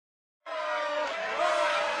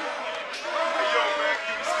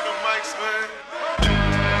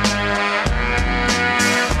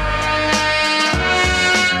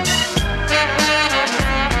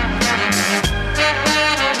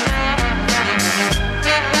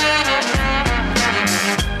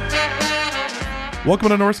Welcome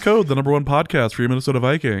to Norse Code, the #1 podcast for your Minnesota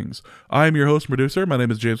Vikings. I'm your host and producer. My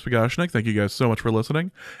name is James Pagashnik. Thank you guys so much for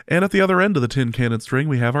listening. And at the other end of the tin cannon string,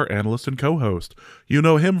 we have our analyst and co-host. You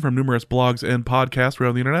know him from numerous blogs and podcasts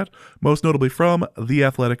around the internet, most notably from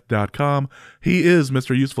theathletic.com. He is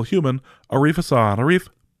Mr. Useful Human, Arif Hassan. Arif,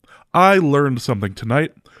 I learned something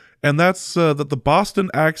tonight, and that's that the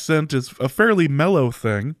Boston accent is a fairly mellow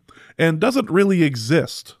thing and doesn't really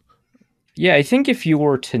exist. Yeah, I think if you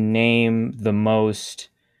were to name the most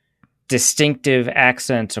distinctive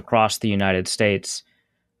accents across the United States,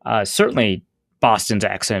 certainly Boston's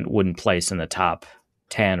accent wouldn't place in the top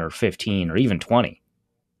 10 or 15 or even 20.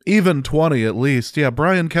 Even 20 at least. Yeah,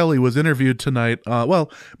 Brian Kelly was interviewed tonight.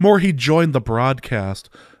 He joined the broadcast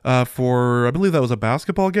for, I believe that was a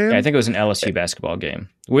basketball game. Yeah, I think it was an LSU basketball game.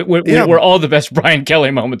 Where all the best Brian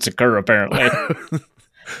Kelly moments occur, apparently.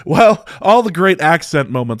 Well, all the great accent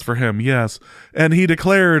moments for him, yes. And he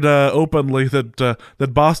declared openly that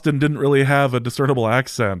Boston didn't really have a discernible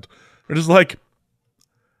accent. We're just like,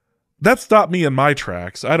 that stopped me in my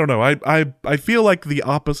tracks. I don't know. I feel like the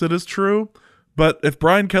opposite is true, but if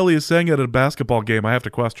Brian Kelly is saying it at a basketball game, I have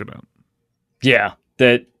to question it. Yeah,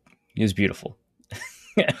 that is beautiful.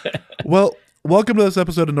 Well, welcome to this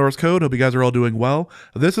episode of Norse Code. Hope you guys are all doing well.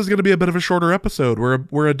 This is going to be a bit of a shorter episode.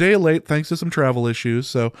 We're a day late thanks to some travel issues,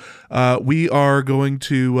 so we are going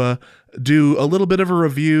to do a little bit of a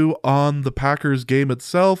review on the Packers game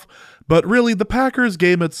itself. But really, the Packers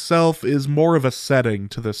game itself is more of a setting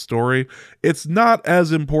to this story. It's not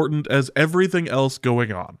as important as everything else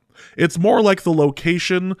going on. It's more like the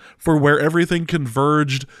location for where everything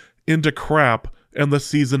converged into crap and the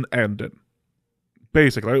season ended.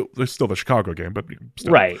 Basically, there's still the Chicago game, but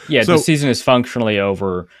still. Right. Yeah, so, the season is functionally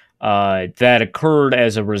over. That occurred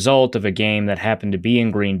as a result of a game that happened to be in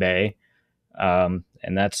Green Bay, and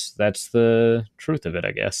that's the truth of it,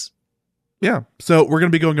 I guess. Yeah, so we're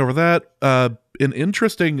going to be going over that, an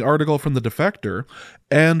interesting article from The Defector,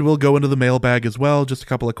 and we'll go into the mailbag as well, just a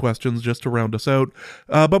couple of questions just to round us out.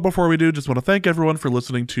 But before we do, just want to thank everyone for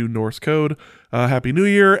listening to Norse Code. Happy New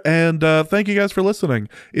Year, and thank you guys for listening.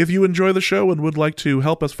 If you enjoy the show and would like to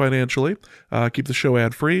help us financially, keep the show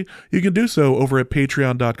ad-free, you can do so over at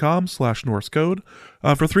patreon.com/NorseCode.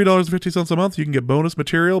 For $3.50 a month, you can get bonus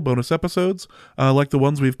material, bonus episodes, like the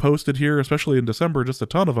ones we've posted here, especially in December, just a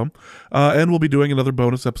ton of them. And we'll be doing another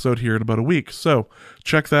bonus episode here in about a week. So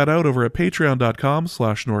check that out over at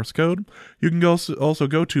patreon.com/NorseCode. You can also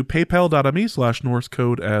go to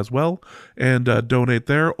paypal.me/NorseCode as well and donate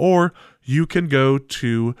there, or you can go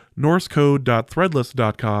to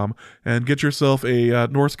norsecode.threadless.com and get yourself a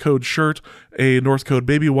Norse Code shirt, a Norse Code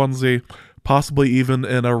baby onesie, possibly even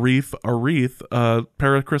an Arif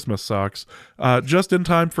pair of Christmas socks, just in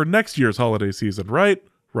time for next year's holiday season, right?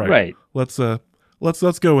 Right. Let's go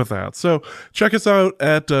with that. So check us out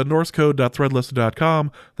at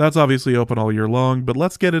norsecode.threadless.com. That's obviously open all year long, but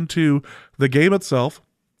let's get into the game itself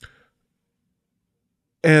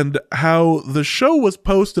and how the show was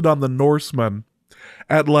posted on the Norseman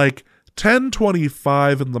at like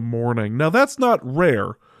 10:25 in the morning. Now that's not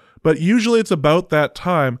rare, but usually it's about that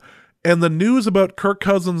time. And the news about Kirk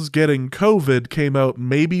Cousins getting COVID came out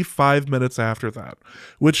maybe 5 minutes after that,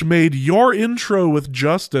 which made your intro with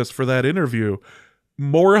Justice for that interview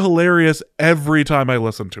more hilarious every time I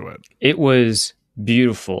listened to it. It was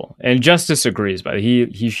beautiful. And Justice agrees, but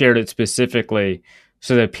he shared it specifically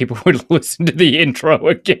so that people would listen to the intro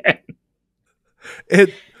again.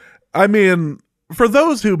 I mean, for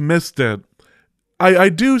those who missed it, I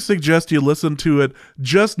do suggest you listen to it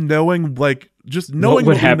just knowing what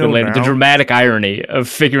would happen later. Now. The dramatic irony of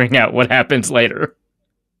figuring out what happens later.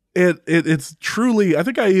 It's truly. I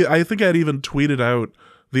think I'd even tweeted out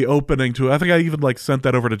the opening to it. I think I even sent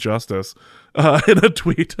that over to Justice in a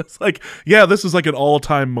tweet. It's like, yeah, this is like an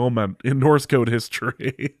all-time moment in Norse Code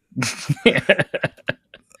history.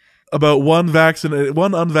 About one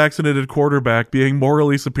unvaccinated quarterback being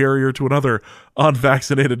morally superior to another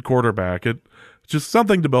unvaccinated quarterback. It's just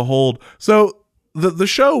something to behold. So the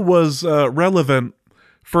show was relevant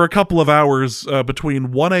for a couple of hours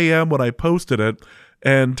between 1 a.m. when I posted it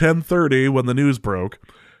and 10:30 when the news broke.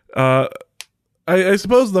 I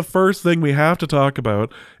suppose the first thing we have to talk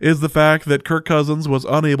about is the fact that Kirk Cousins was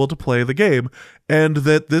unable to play the game, and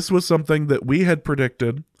that this was something that we had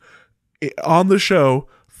predicted on the show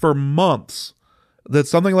for months, that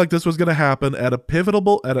something like this was going to happen at a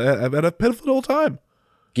pivotal time.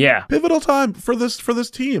 Yeah, pivotal time for this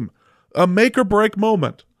team, a make or break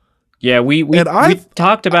moment. Yeah, we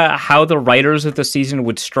talked about how the writers of the season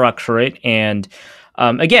would structure it, and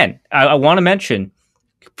again, I want to mention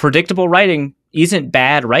predictable writing isn't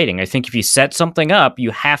bad writing. I think if you set something up,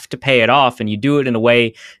 you have to pay it off, and you do it in a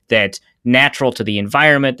way that's natural to the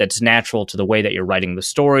environment, that's natural to the way that you're writing the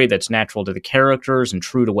story, that's natural to the characters and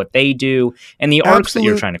true to what they do and the arcs that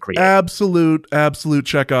you're trying to create. Absolute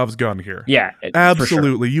Chekhov's gun here. Yeah,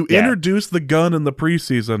 absolutely. For sure. You introduce the gun in the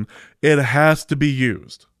preseason, it has to be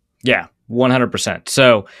used. Yeah, 100%.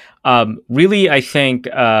 So, really, I think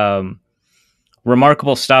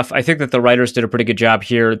remarkable stuff. I think that the writers did a pretty good job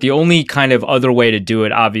here. The only kind of other way to do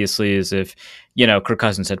it, obviously, is if, Kirk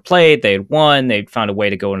Cousins had played, they had won, they'd found a way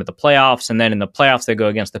to go into the playoffs, and then in the playoffs they go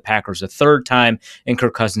against the Packers a third time, and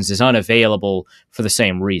Kirk Cousins is unavailable for the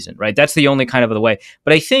same reason, right? That's the only kind of the way.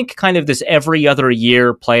 But I think kind of this every other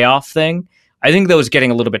year playoff thing, I think that was getting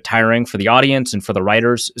a little bit tiring for the audience and for the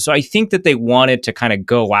writers. So I think that they wanted to kind of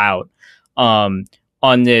go out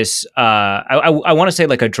on this, I want to say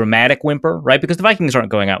like a dramatic whimper, right? Because the Vikings aren't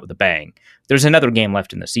going out with a bang. There's another game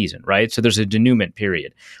left in the season, right? So there's a denouement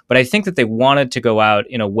period. But I think that they wanted to go out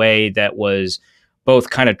in a way that was both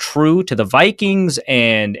kind of true to the Vikings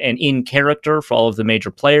and in character for all of the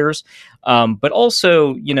major players, but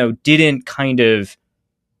also, didn't kind of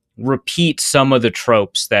repeat some of the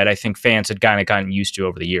tropes that I think fans had kind of gotten used to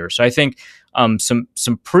over the years. So I think some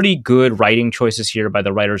pretty good writing choices here by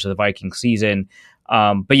the writers of the Viking season.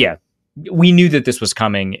 But yeah, we knew that this was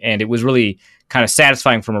coming, and it was really kind of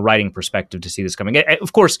satisfying from a writing perspective to see this coming.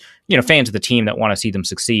 Of course, fans of the team that want to see them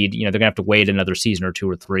succeed, they're gonna have to wait another season or 2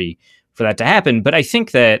 or 3 for that to happen. But I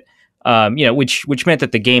think that, which meant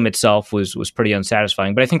that the game itself was pretty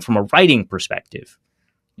unsatisfying. But I think from a writing perspective,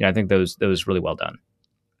 I think those really well done.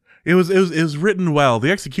 It was written well.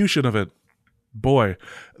 The execution of it, boy,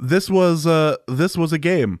 this was a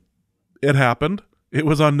game. It happened. It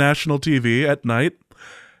was on national TV at night,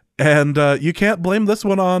 and you can't blame this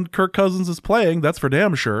one on Kirk Cousins' playing. That's for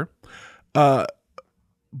damn sure. Boy,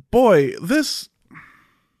 the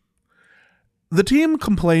team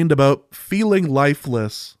complained about feeling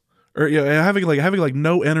lifeless, or having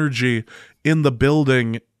no energy in the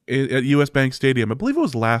building at US Bank Stadium. I believe it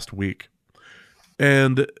was last week,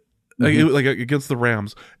 and against the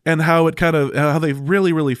Rams, and how they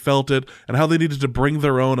really felt it, and how they needed to bring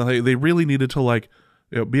their own, and they really needed to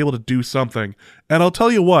be able to do something. And I'll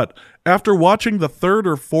tell you what, after watching the third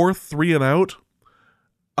or fourth 3 and out,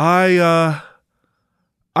 I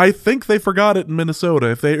think they forgot it in Minnesota.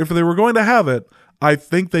 If they were going to have it, I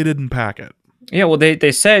think they didn't pack it. Yeah, well,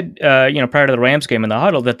 they said prior to the Rams game in the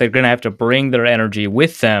huddle that they're going to have to bring their energy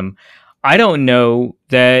with them. I don't know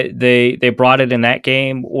that they brought it in that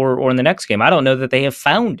game or in the next game. I don't know that they have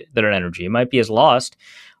found their energy. It might be as lost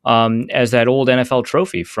as that old NFL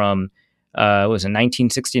trophy from was in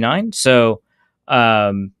 1969. So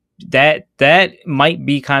that might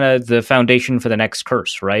be kind of the foundation for the next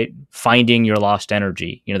curse, right? Finding your lost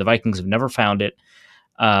energy. The Vikings have never found it.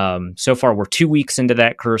 So far, we're 2 weeks into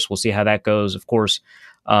that curse. We'll see how that goes. Of course,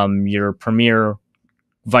 your premier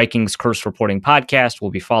Vikings curse reporting podcast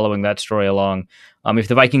will be following that story along. If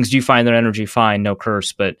the Vikings do find their energy, fine, no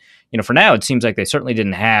curse. But for now, it seems like they certainly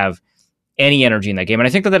didn't have any energy in that game, and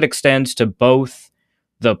I think that extends to both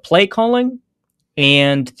the play calling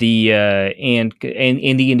and the and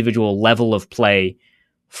the individual level of play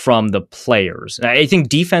from the players. I think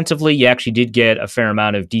defensively, you actually did get a fair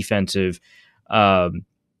amount of defensive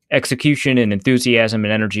execution and enthusiasm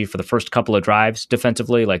and energy for the first couple of drives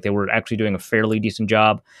defensively. Like, they were actually doing a fairly decent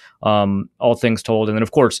job, all things told. And then,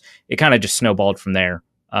 of course, it kind of just snowballed from there.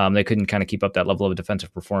 They couldn't kind of keep up that level of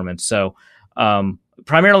defensive performance. So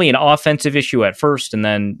primarily an offensive issue at first, and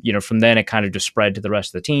then from then it kind of just spread to the rest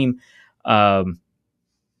of the team,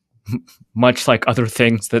 much like other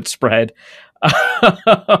things that spread.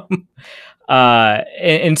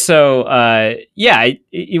 And so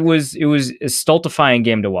it was a stultifying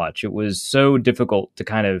game to watch. It was so difficult to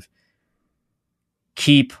kind of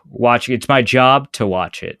keep watching. It's my job to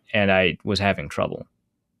watch it, and I was having trouble.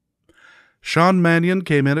 Sean Mannion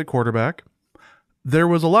came in at quarterback. There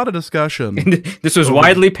was a lot of discussion. This was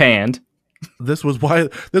widely panned. This was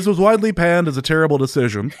widely panned as a terrible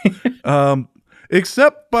decision,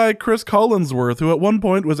 except by Chris Collinsworth, who at one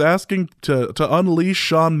point was asking to unleash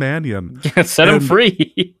Sean Mannion. Set him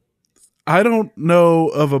free. I don't know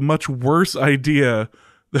of a much worse idea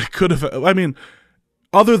that could have. I mean,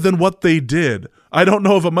 other than what they did, I don't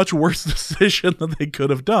know of a much worse decision that they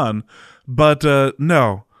could have done. But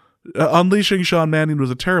no. Unleashing Sean Mannion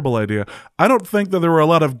was a terrible idea. I don't think that there were a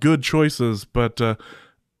lot of good choices, but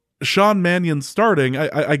Sean Mannion starting,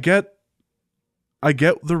 I get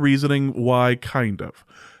the reasoning why, kind of.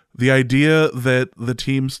 The idea that the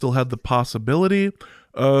team still had the possibility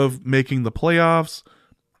of making the playoffs,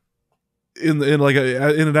 in like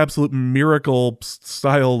in an absolute miracle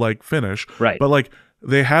style like finish. Right. But like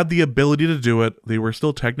they had the ability to do it. They were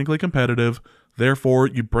still technically competitive. Therefore,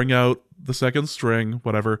 you bring out the second string,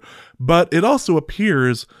 whatever. But it also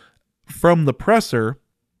appears from the presser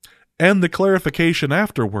and the clarification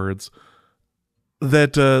afterwards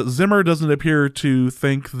that Zimmer doesn't appear to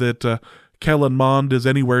think that Kellen Mond is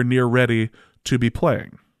anywhere near ready to be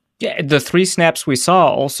playing. Yeah, the 3 snaps we saw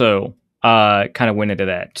also kind of went into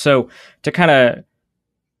that. So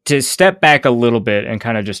to step back a little bit and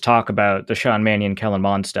kind of just talk about the Sean Mannion, Kellen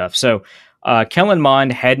Mond stuff. So Kellen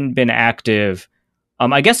Mond hadn't been active,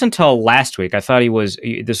 I guess, until last week. I thought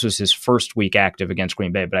this was his first week active against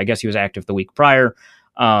Green Bay, but I guess he was active the week prior.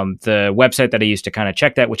 The website that I used to kind of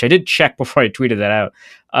check that, which I did check before I tweeted that out,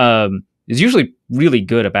 is usually really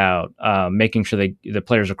good about making sure the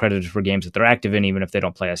players are credited for games that they're active in, even if they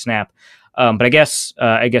don't play a snap. But I guess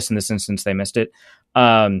in this instance they missed it.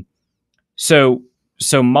 So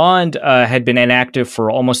Mond had been inactive for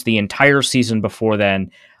almost the entire season before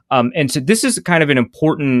then. And so this is kind of an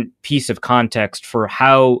important piece of context for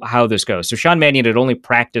how this goes. So Sean Mannion had only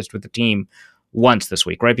practiced with the team once this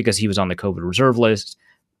week, right? Because he was on the COVID reserve list,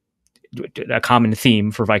 a common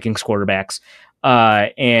theme for Vikings quarterbacks,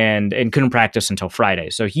 and couldn't practice until Friday.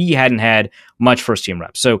 So he hadn't had much first team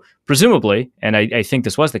reps. So presumably, and I think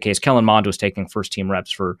this was the case, Kellen Mond was taking first team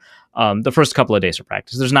reps for the first couple of days of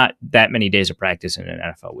practice. There's not that many days of practice in an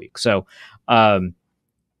NFL week. So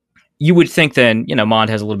you would think then, Mond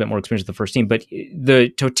has a little bit more experience with the first team, but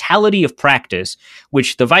the totality of practice,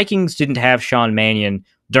 which the Vikings didn't have Sean Mannion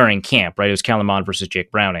during camp, right? It was Kellen Mond versus Jake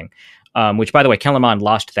Browning, which, by the way, Kellen Mond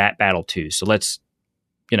lost that battle too. So let's,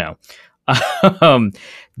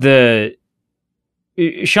 the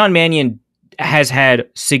Sean Mannion has had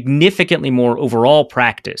significantly more overall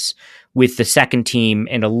practice with the second team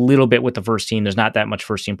and a little bit with the first team. There's not that much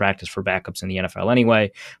first team practice for backups in the NFL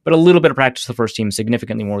anyway, but a little bit of practice with the first team,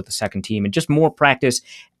 significantly more with the second team, and just more practice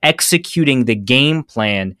executing the game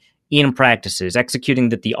plan in practices, executing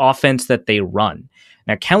the offense that they run.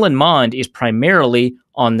 Now, Kellen Mond is primarily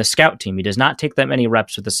on the scout team. He does not take that many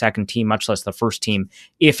reps with the second team, much less the first team,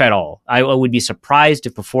 if at all. I would be surprised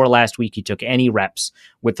if before last week he took any reps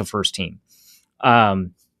with the first team.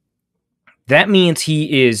 That means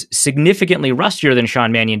he is significantly rustier than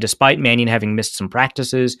Sean Mannion, despite Mannion having missed some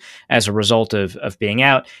practices as a result of being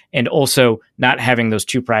out, and also not having those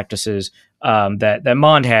 2 practices that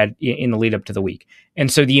Mond had in the lead up to the week.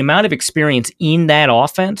 And so the amount of experience in that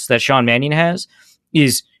offense that Sean Mannion has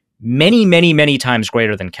is many, many, many times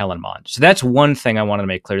greater than Kellen Mond. So that's one thing I wanted to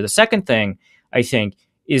make clear. The second thing, I think,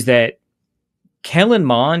 is that Kellen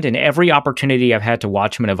Mond, in every opportunity I've had to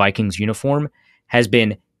watch him in a Vikings uniform, has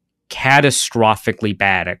been catastrophically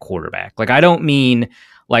bad at quarterback. Like, I don't mean,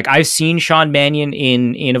 like, I've seen Sean Mannion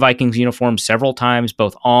in a Vikings uniform several times,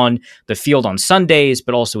 both on the field on Sundays,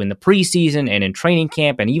 but also in the preseason and in training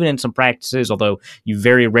camp and even in some practices, although you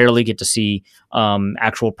very rarely get to see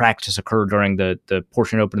actual practice occur during the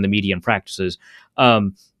portion open to the media and practices.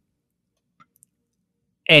 And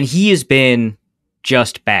he has been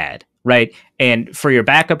just bad, right? And for your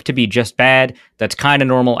backup to be just bad, that's kind of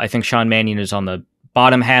normal. I think Sean Mannion is on the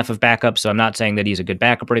bottom half of backup, so I'm not saying that he's a good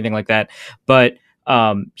backup or anything like that, but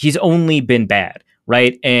he's only been bad,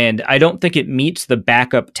 right? And I don't think it meets the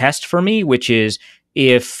backup test for me, which is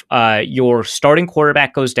if your starting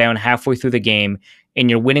quarterback goes down halfway through the game and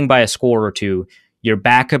you're winning by a score or 2, your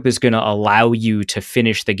backup is going to allow you to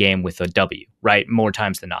finish the game with a W, right? More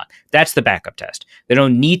times than not. That's the backup test. They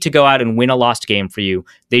don't need to go out and win a lost game for you.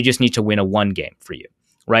 They just need to win a 1 game for you,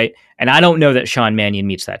 right? And I don't know that Sean Mannion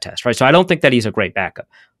meets that test, right? So I don't think that he's a great backup.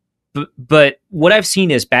 But what I've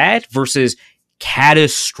seen is bad versus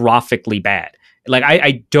catastrophically bad. Like,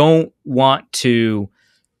 I don't want to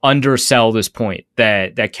undersell this point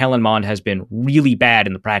that Kellen Mond has been really bad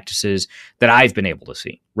in the practices that I've been able to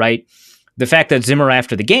see, right? The fact that Zimmer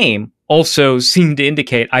after the game also seemed to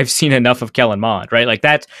indicate I've seen enough of Kellen Mond, right? Like,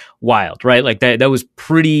 that's wild, right? Like, that was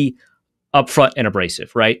pretty upfront and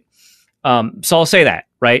abrasive, right? So I'll say that,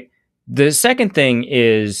 right? The second thing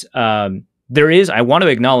is I want to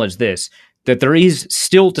acknowledge this, that there is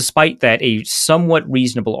still, despite that, a somewhat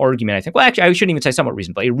reasonable argument, I think. Well, actually, I shouldn't even say somewhat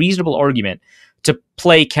reasonable, a reasonable argument to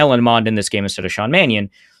play Kellen Mond in this game instead of Sean Mannion,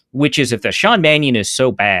 which is if the Sean Mannion is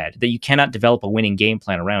so bad that you cannot develop a winning game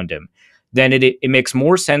plan around him, then it makes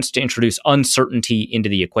more sense to introduce uncertainty into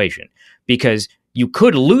the equation, because you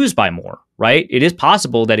could lose by more, right? It is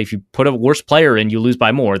possible that if you put a worse player in, you lose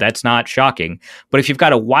by more. That's not shocking. But if you've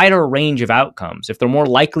got a wider range of outcomes, if they're more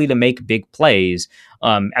likely to make big plays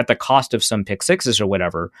at the cost of some pick sixes or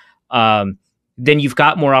whatever, then you've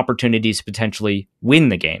got more opportunities to potentially win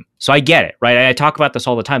the game. So I get it, right? I talk about this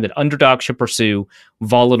all the time, that underdogs should pursue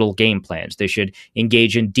volatile game plans. They should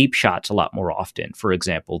engage in deep shots a lot more often, for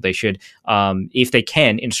example. They should, if they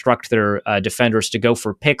can, instruct their defenders to go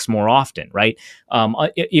for picks more often, right?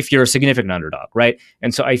 If you're a significant underdog, right?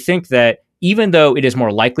 And so I think that even though it is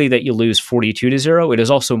more likely that you'll lose 42-0, it is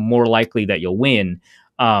also more likely that you'll win.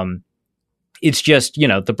 It's just,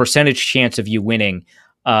 the percentage chance of you winning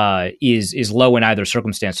is low in either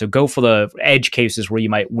circumstance. So go for the edge cases where you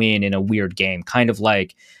might win in a weird game, kind of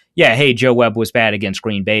like, yeah, hey, Joe Webb was bad against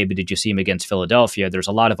Green Bay, but did you see him against Philadelphia? There's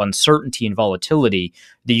a lot of uncertainty and volatility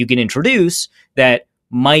that you can introduce that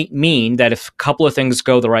might mean that if a couple of things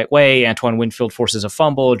go the right way, Antoine Winfield forces a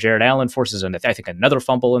fumble, Jared Allen forces, I think, another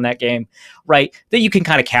fumble in that game, right, that you can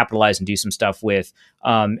kind of capitalize and do some stuff with.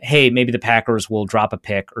 Hey, maybe the Packers will drop a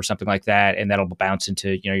pick or something like that, and that'll bounce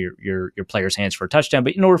into your player's hands for a touchdown.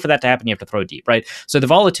 But in order for that to happen, you have to throw deep, right? So the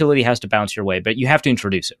volatility has to bounce your way, but you have to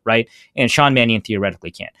introduce it, right? And Sean Mannion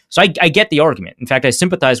theoretically can't. So I get the argument. In fact, I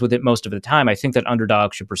sympathize with it most of the time. I think that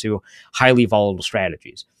underdogs should pursue highly volatile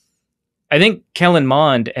strategies. I think Kellen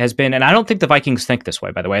Mond has been, and I don't think the Vikings think this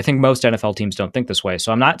way, by the way. I think most NFL teams don't think this way.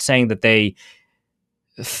 So I'm not saying that they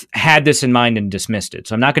had this in mind and dismissed it.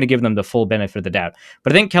 So I'm not going to give them the full benefit of the doubt.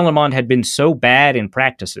 But I think Kellen Mond had been so bad in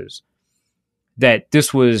practices that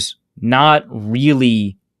this was not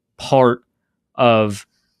really part of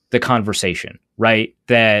the conversation, right?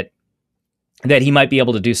 That he might be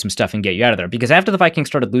able to do some stuff and get you out of there. Because after the Vikings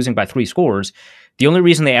started losing by 3 scores, the only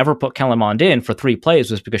reason they ever put Kellen Mond in for 3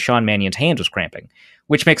 plays was because Sean Mannion's hand was cramping,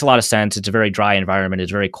 which makes a lot of sense. It's a very dry environment.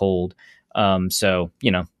 It's very cold. So,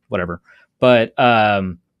 whatever. But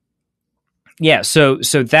yeah, so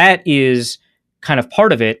that is kind of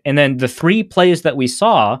part of it. And then the 3 plays that we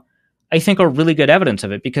saw, I think, are really good evidence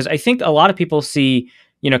of it, because I think a lot of people see,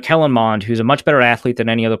 Kellen Mond, who's a much better athlete than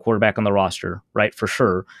any other quarterback on the roster, right, for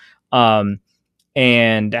sure.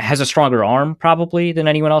 And has a stronger arm probably than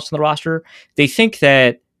anyone else on the roster. They think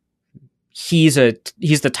that he's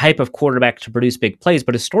the type of quarterback to produce big plays,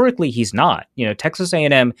 but historically he's not. Texas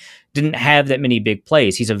A&M didn't have that many big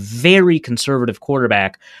plays. He's a very conservative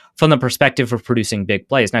quarterback from the perspective of producing big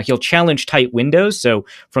plays. Now, he'll challenge tight windows, so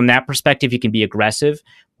from that perspective he can be aggressive,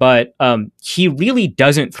 but he really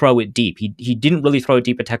doesn't throw it deep. He didn't really throw it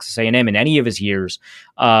deep at Texas A&M in any of his years.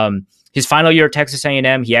 His final year at Texas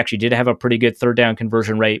A&M, he actually did have a pretty good third down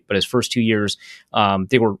conversion rate, but his first 2 years,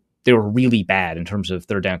 they were really bad in terms of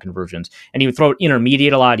third down conversions. And he would throw it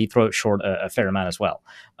intermediate a lot. He'd throw it short a fair amount as well.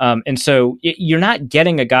 And so you're not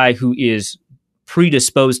getting a guy who is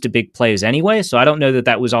predisposed to big plays anyway. So I don't know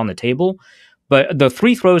that was on the table. But the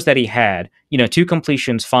 3 throws that he had, 2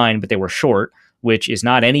 completions, fine, but they were short, which is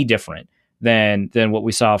not any different than what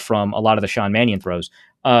we saw from a lot of the Sean Mannion throws.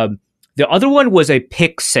 The other one was a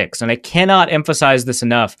pick 6, and I cannot emphasize this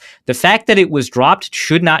enough. The fact that it was dropped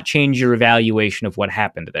should not change your evaluation of what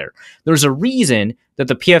happened there. There's a reason that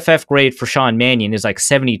the PFF grade for Sean Mannion is like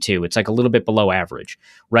 72. It's like a little bit below average,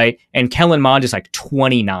 right? And Kellen Mond is like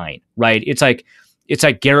 29, right? It's like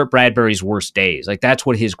Garrett Bradbury's worst days. Like, that's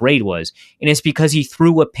what his grade was. And it's because he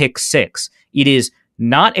threw a pick 6. It is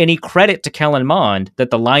not any credit to Kellen Mond that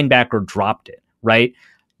the linebacker dropped it, right?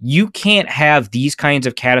 You can't have these kinds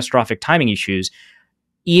of catastrophic timing issues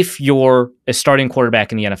if you're a starting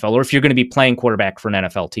quarterback in the NFL, or if you're going to be playing quarterback for an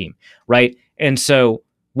NFL team, right? And so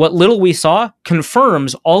what little we saw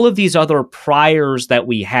confirms all of these other priors that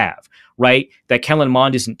we have, right? That Kellen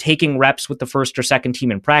Mond isn't taking reps with the first or second team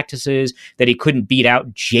in practices, that he couldn't beat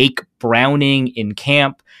out Jake Browning in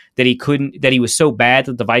camp, that he was so bad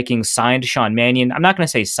that the Vikings signed Sean Mannion. I'm not going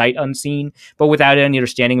to say sight unseen, but without any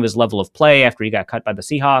understanding of his level of play after he got cut by the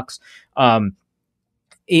Seahawks.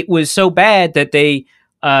 It was so bad that they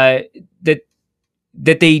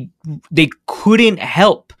couldn't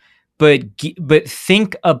help but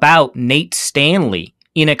think about Nate Stanley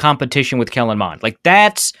in a competition with Kellen Mond. Like,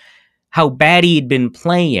 that's how bad he had been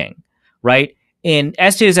playing, right? And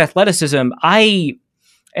as to his athleticism, I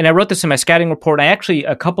wrote this in my scouting report. I actually,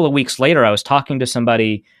 a couple of weeks later, I was talking to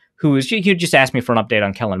somebody who just asked me for an update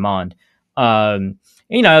on Kellen Mond. I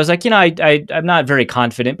was like, I'm not very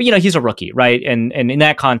confident, but he's a rookie, right? And in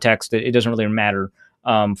that context, it doesn't really matter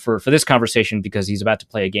for this conversation because he's about to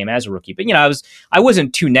play a game as a rookie. But I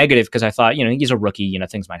wasn't too negative because I thought, he's a rookie,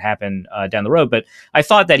 things might happen down the road. But I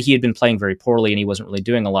thought that he had been playing very poorly and he wasn't really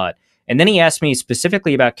doing a lot. And then he asked me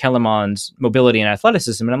specifically about Kellen Mond's mobility and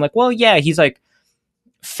athleticism, and I'm like, well, yeah, he's like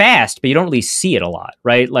fast, but you don't really see it a lot,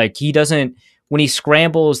 right? Like, he doesn't, when he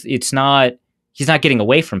scrambles, he's not getting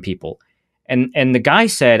away from people. And the guy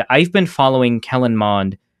said, I've been following Kellen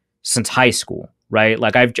Mond since high school, right?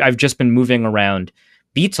 Like I've just been moving around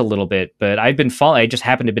beats a little bit, but I just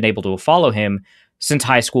happen to have been able to follow him since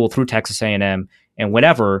high school through Texas A&M and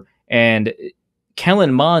whatever. And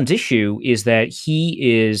Kellen Mond's issue is that he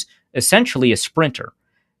is essentially a sprinter.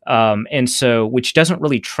 And so, which doesn't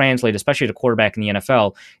really translate, especially to quarterback in the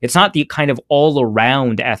NFL. It's not the kind of all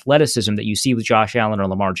around athleticism that you see with Josh Allen or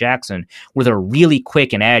Lamar Jackson, where they're really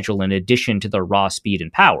quick and agile in addition to their raw speed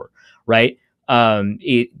and power, right?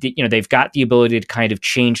 They've got the ability to kind of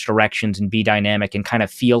change directions and be dynamic and kind of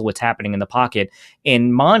feel what's happening in the pocket.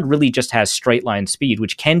 And Mond really just has straight line speed,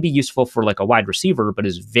 which can be useful for like a wide receiver, but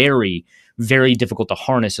is very, very difficult to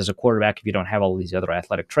harness as a quarterback if you don't have all these other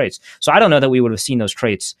athletic traits. So I don't know that we would have seen those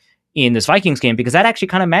traits in this Vikings game, because that actually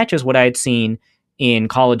kind of matches what I had seen in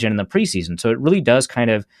college and in the preseason. So it really does kind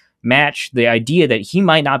of match the idea that he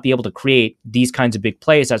might not be able to create these kinds of big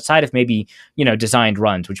plays outside of maybe, designed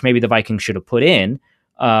runs, which maybe the Vikings should have put in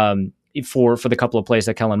for the couple of plays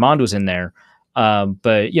that Kellen Mond was in there.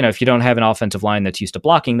 But if you don't have an offensive line that's used to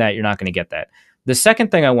blocking that, you're not going to get that. The second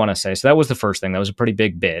thing I want to say, so that was the first thing. That was a pretty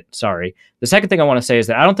big bit. Sorry. The second thing I want to say is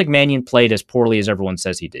that I don't think Mannion played as poorly as everyone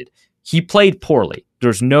says he did. He played poorly.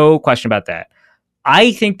 There's no question about that.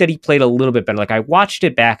 I think that he played a little bit better. Like, I watched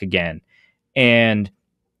it back again, and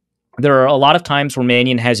there are a lot of times where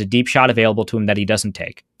Mannion has a deep shot available to him that he doesn't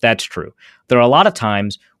take. That's true. There are a lot of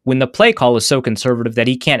times when the play call is so conservative that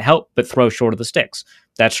he can't help but throw short of the sticks.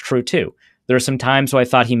 That's true too. There are some times where I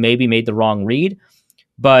thought he maybe made the wrong read,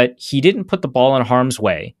 but he didn't put the ball in harm's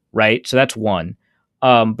way, right? So that's one.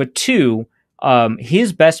 But two,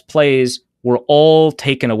 his best plays were all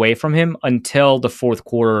taken away from him until the fourth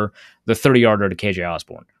quarter, the 30-yarder to KJ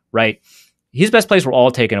Osborne, right? His best plays were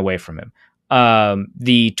all taken away from him.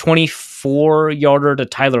 The 24-yarder to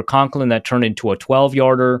Tyler Conklin that turned into a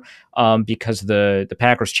 12-yarder because the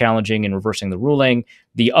Packers challenging and reversing the ruling.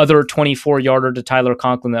 The other 24-yarder to Tyler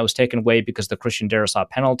Conklin that was taken away because the Christian Darrisaw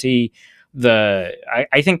penalty.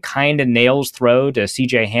 I think kind of nails throw to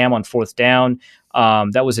CJ Ham on fourth down.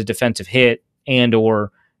 That was a defensive hit and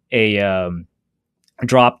or a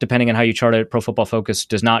drop, depending on how you chart it. Pro Football Focus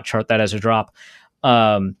does not chart that as a drop.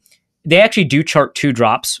 They actually do chart two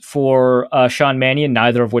drops for Sean Mannion,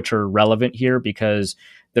 neither of which are relevant here because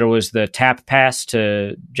there was the tap pass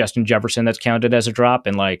to Justin Jefferson that's counted as a drop.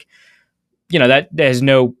 And that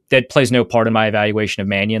plays no part in my evaluation of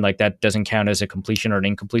Mannion. Like, that doesn't count as a completion or an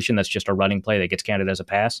incompletion. That's just a running play that gets counted as a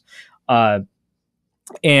pass.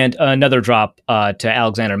 And another drop to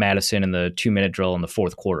Alexander Madison in the 2-minute drill in the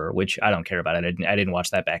fourth quarter, which I don't care about. I didn't watch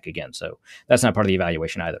that back again. So that's not part of the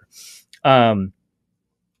evaluation either.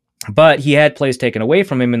 But he had plays taken away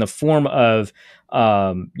from him in the form of,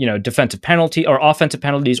 defensive penalty or offensive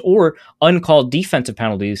penalties or uncalled defensive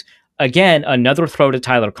penalties. Again, another throw to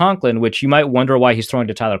Tyler Conklin, which you might wonder why he's throwing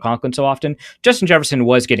to Tyler Conklin so often. Justin Jefferson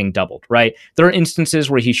was getting doubled, right? There are instances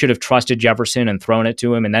where he should have trusted Jefferson and thrown it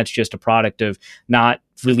to him, and that's just a product of not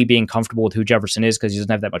really being comfortable with who Jefferson is because he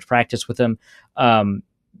doesn't have that much practice with him.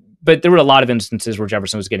 But there were a lot of instances where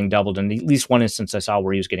Jefferson was getting doubled, and at least one instance I saw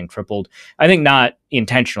where he was getting tripled. I think not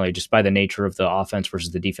intentionally, just by the nature of the offense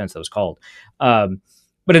versus the defense that was called.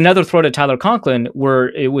 But another throw to Tyler Conklin where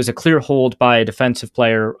it was a clear hold by a defensive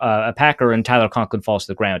player, a Packer, and Tyler Conklin falls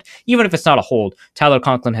to the ground. Even if it's not a hold, Tyler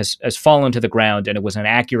Conklin has fallen to the ground, and it was an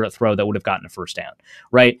accurate throw that would have gotten a first down,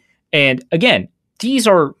 right? And again, these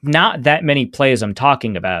are not that many plays I'm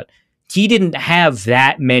talking about. He didn't have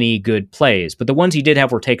that many good plays, but the ones he did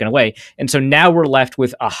have were taken away. And so now we're left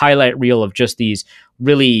with a highlight reel of just these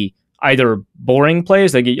really either boring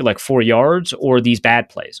plays that get you like 4 yards or these bad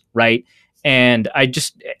plays, right? And I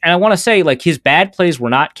want to say, like, his bad plays were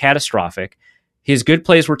not catastrophic. His good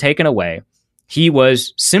plays were taken away. He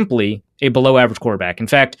was simply a below average quarterback. In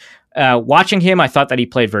fact, watching him, I thought that he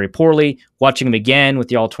played very poorly. Watching him again with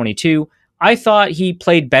the All-22, I thought he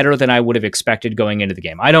played better than I would have expected going into the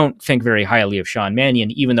game. I don't think very highly of Sean Mannion,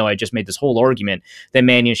 even though I just made this whole argument that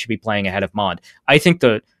Mannion should be playing ahead of Mond. I think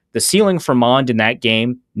the ceiling for Mond in that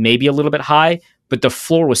game may be a little bit high, but the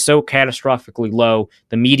floor was so catastrophically low.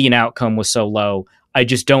 The median outcome was so low. I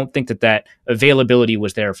just don't think that availability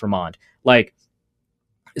was there for Mond. Like,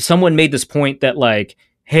 someone made this point that, like,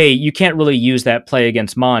 hey, you can't really use that play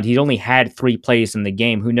against Mond. He only had 3 plays in the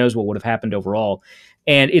game. Who knows what would have happened overall?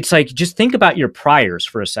 And it's like, just think about your priors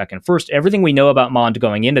for a second. First, everything we know about Mond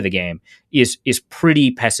going into the game is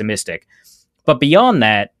pretty pessimistic. But beyond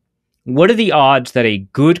that, what are the odds that a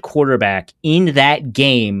good quarterback in that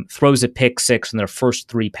game throws a pick six in their first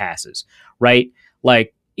 3 passes, right?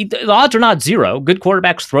 Like, the odds are not zero. Good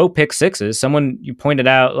quarterbacks throw pick sixes. You pointed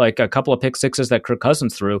out like a couple of pick sixes that Kirk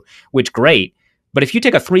Cousins threw, which great. But if you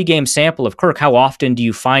take a 3-game sample of Kirk, how often do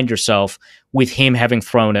you find yourself with him having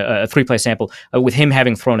thrown a 3-play sample, with him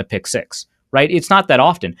having thrown a pick six, right? It's not that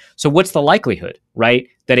often. So what's the likelihood, right,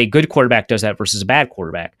 that a good quarterback does that versus a bad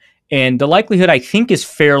quarterback? And the likelihood, I think, is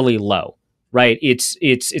fairly low, right? It's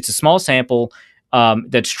a small sample.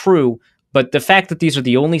 That's true. But the fact that these are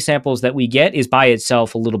the only samples that we get is by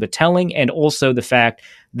itself a little bit telling. And also the fact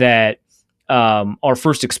that our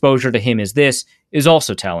first exposure to him is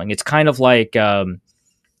also telling. It's kind of like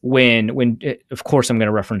when of course I'm going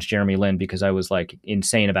to reference Jeremy Lin because I was like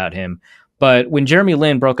insane about him. But when Jeremy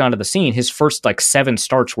Lin broke onto the scene, his first like 7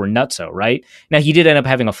 starts were nutso, right? Now he did end up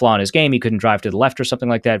having a flaw in his game. He couldn't drive to the left or something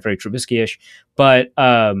like that, very Trubisky-ish. But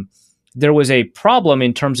there was a problem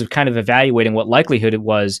in terms of kind of evaluating what likelihood it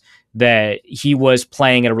was that he was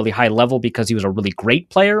playing at a really high level because he was a really great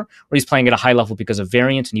player, or he's playing at a high level because of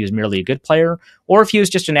variance and he was merely a good player, or if he was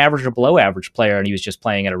just an average or below average player and he was just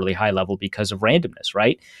playing at a really high level because of randomness,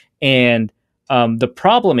 right? And the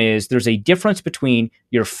problem is there's a difference between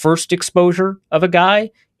your first exposure of a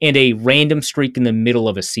guy and a random streak in the middle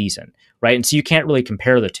of a season, right? And so you can't really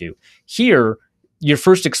compare the two. Here, your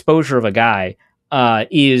first exposure of a guy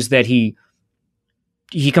is that he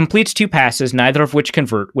completes 2 passes, neither of which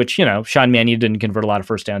convert, which, you know, Sean Mannion didn't convert a lot of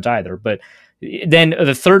first downs either. But then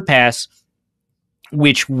the third pass,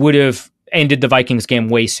 which would have ended the Vikings game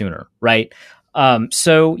way sooner, right?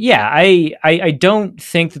 So, yeah, I don't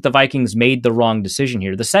think that the Vikings made the wrong decision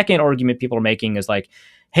here. The second argument people are making is like,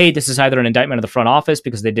 hey, this is either an indictment of the front office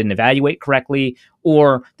because they didn't evaluate correctly,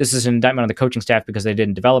 or this is an indictment on the coaching staff because they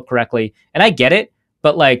didn't develop correctly. And I get it,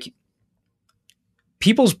 but like,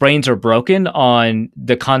 people's brains are broken on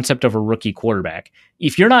the concept of a rookie quarterback.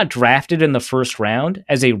 If you're not drafted in the first round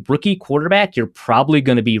as a rookie quarterback, you're probably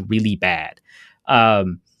going to be really bad.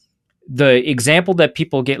 The example that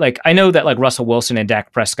people get, like, I know that like Russell Wilson and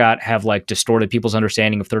Dak Prescott have like distorted people's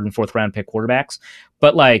understanding of 3rd and 4th round pick quarterbacks,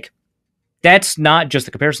 but like, that's not just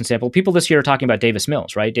the comparison sample. People this year are talking about Davis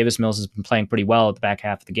Mills, right? Davis Mills has been playing pretty well at the back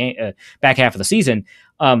half of the game, back half of the season.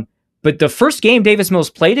 But the first game Davis Mills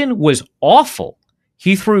played in was awful.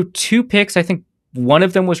 He threw 2 picks. I think one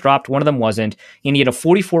of them was dropped, one of them wasn't, and he had a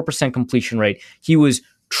 44% completion rate. He was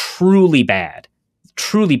truly bad,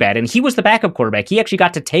 and he was the backup quarterback. He actually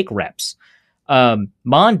got to take reps.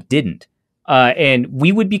 Mond didn't, and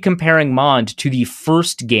we would be comparing Mond to the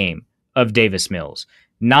first game of Davis Mills,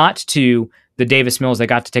 not to the Davis Mills that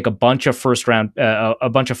got to take a bunch of first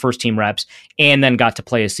team reps and then got to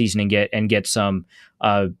play a season and get some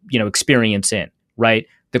experience in, right?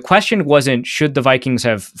 The question wasn't should the Vikings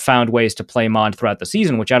have found ways to play Mond throughout the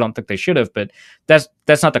season, which I don't think they should have, but that's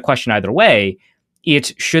not the question either way.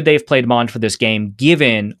 It's should they have played Mond for this game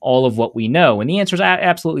given all of what we know? And the answer is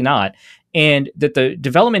absolutely not. And that the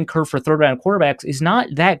development curve for 3rd round quarterbacks is not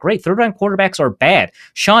that great. 3rd round quarterbacks are bad.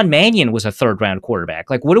 Sean Mannion was a 3rd round quarterback.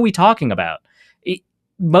 Like, what are we talking about?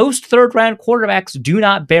 Most 3rd round quarterbacks do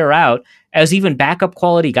not bear out as even backup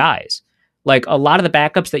quality guys. Like, a lot of the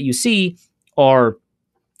backups that you see are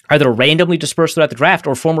either randomly dispersed throughout the draft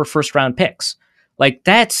or former 1st round picks. Like,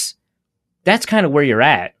 that's kind of where you're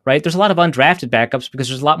at, right? There's a lot of undrafted backups because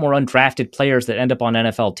there's a lot more undrafted players that end up on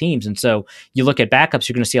NFL teams. And so you look at backups,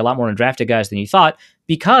 you're going to see a lot more undrafted guys than you thought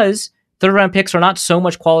because 3rd round picks are not so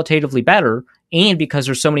much qualitatively better, and because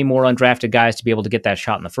there's so many more undrafted guys to be able to get that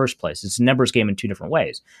shot in the first place. It's a numbers game in 2 different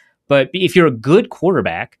ways. But if you're a good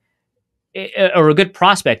quarterback or a good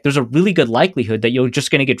prospect, there's a really good likelihood that you're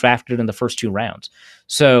just going to get drafted in the first 2 rounds.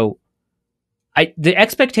 So the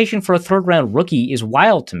expectation for a 3rd round rookie is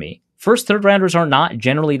wild to me. First, 3rd rounders are not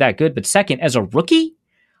generally that good, but second, as a rookie,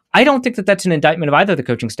 I don't think that that's an indictment of either the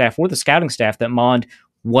coaching staff or the scouting staff that Mond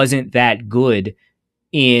wasn't that good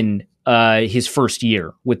in his first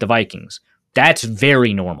year with the Vikings. That's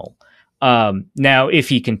very normal. Now, if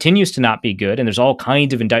he continues to not be good, and there's all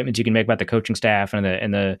kinds of indictments you can make about the coaching staff and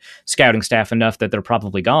the scouting staff enough that they're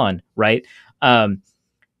probably gone, right?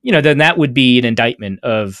 Then that would be an indictment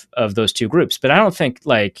of those 2 groups. But I don't think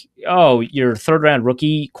like, oh, your 3rd round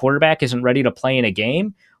rookie quarterback isn't ready to play in a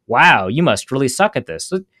game. Wow, you must really suck at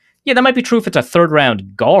this. Yeah, that might be true if it's a 3rd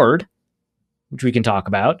round guard, which we can talk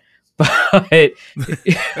about. But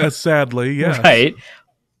sadly, yes. Right.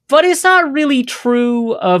 But it's not really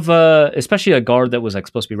true of especially a guard that was like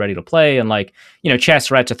supposed to be ready to play. And like, Chaz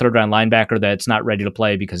Surratt's a 3rd round linebacker that's not ready to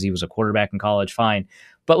play because he was a quarterback in college. Fine.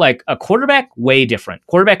 But like a quarterback, way different.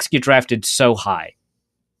 Quarterbacks get drafted so high.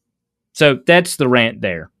 So that's the rant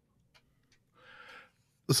there.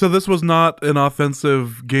 So this was not an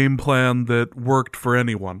offensive game plan that worked for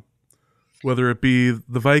anyone, whether it be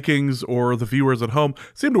the Vikings or the viewers at home.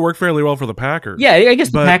 It seemed to work fairly well for the Packers. Yeah, I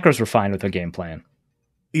guess the Packers were fine with the game plan.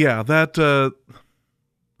 yeah, that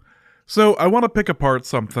so I want to pick apart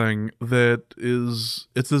something that is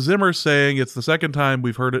it's a Zimmer saying. It's the second time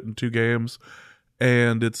we've heard it in two games,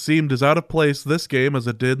 and it seemed as out of place this game as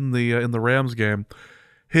it did in the Rams game.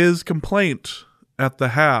 His complaint at the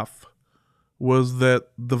half was that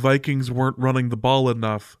the Vikings weren't running the ball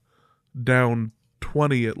enough, down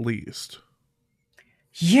 20 at least.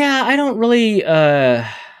 Yeah, I don't really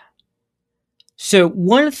so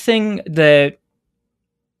one thing that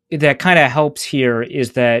kind of helps here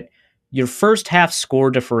is that your first half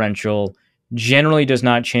score differential generally does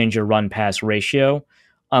not change your run pass ratio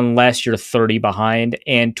unless you're 30 behind.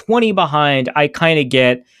 And 20 behind, I kind of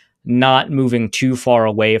get not moving too far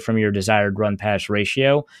away from your desired run pass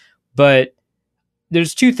ratio. But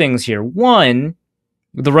there's two things here. One,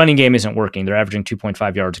 the running game isn't working. They're averaging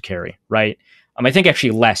 2.5 yards a carry, right? I think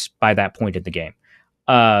actually less by that point in the game.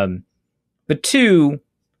 But two,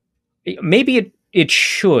 maybe it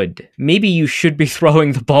should. Maybe you should be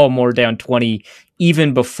throwing the ball more down 20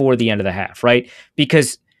 even before the end of the half, right?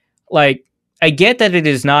 Because, like, I get that it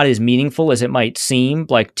is not as meaningful as it might seem.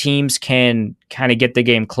 Like, teams can kind of get the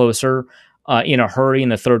game closer in a hurry in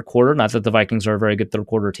the third quarter. Not that the Vikings are a very good third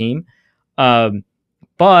quarter team.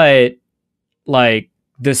 But, like,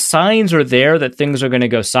 the signs are there that things are going to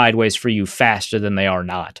go sideways for you faster than they are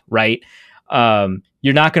not, right?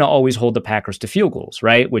 You're not going to always hold the Packers to field goals,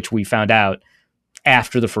 right? Which we found out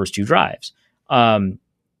after the first two drives.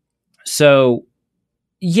 So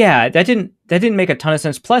yeah, that didn't make a ton of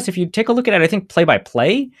sense. Plus, if you take a look at it, I think play by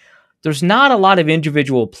play, there's not a lot of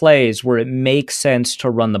individual plays where it makes sense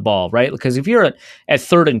to run the ball, right? Because if you're at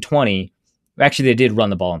 3rd and 20, actually they did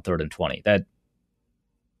run the ball on 3rd and 20. That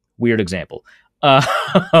weird example.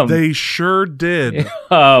 They sure did.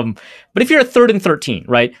 But if you're at 3rd and 13,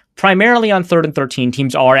 right? Primarily on 3rd and 13,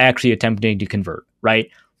 teams are actually attempting to convert, right?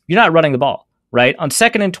 You're not running the ball, right? On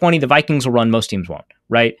 2nd and 20, the Vikings will run. Most teams won't,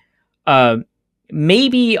 right?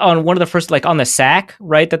 Maybe on one of the first, like on the sack,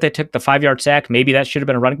 right, that they took the 5-yard sack, maybe that should have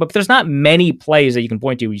been a running, but there's not many plays that you can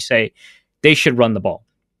point to where you say they should run the ball.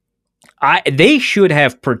 They should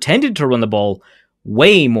have pretended to run the ball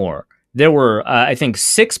way more. There were, I think,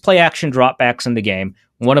 6 play-action dropbacks in the game,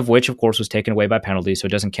 one of which, of course, was taken away by penalty, so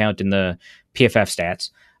it doesn't count in the PFF stats.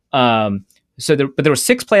 But there were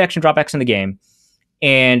 6 play-action dropbacks in the game,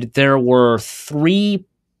 and there were 3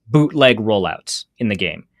 bootleg rollouts in the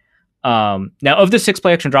game. Now, of the 6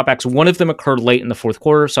 play-action dropbacks, one of them occurred late in the fourth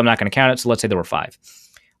quarter, so I'm not going to count it, so let's say there were 5.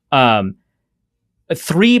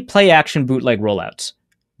 3 play-action bootleg rollouts.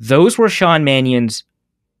 Those were Sean Mannion's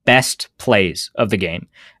best plays of the game.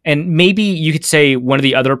 And maybe you could say one of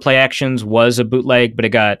the other play actions was a bootleg, but it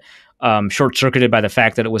got short-circuited by the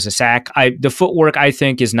fact that it was a sack. The footwork, I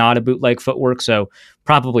think, is not a bootleg footwork, so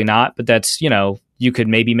probably not, but that's, you could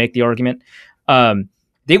maybe make the argument.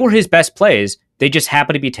 They were his best plays. They just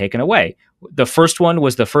happened to be taken away. The first one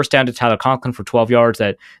was the first down to Tyler Conklin for 12 yards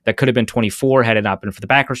that could have been 24 had it not been for the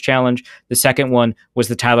Packers challenge. The second one was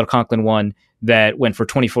the Tyler Conklin one that went for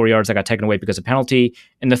 24 yards that got taken away because of penalty.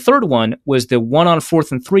 And the third one was the one on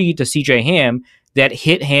 4th and 3 to CJ Ham that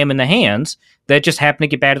hit Ham in the hands that just happened to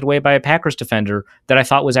get batted away by a Packers defender that I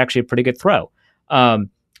thought was actually a pretty good throw.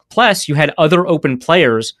 Plus, you had other open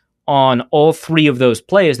players on all 3 of those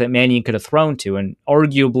plays that Mannion could have thrown to. And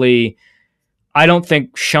arguably, I don't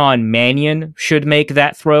think Sean Mannion should make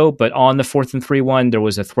that throw, but on the 4th and 3 one, there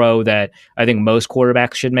was a throw that I think most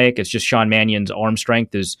quarterbacks should make. It's just Sean Mannion's arm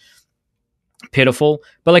strength is pitiful.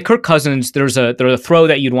 But like Kirk Cousins, there's a throw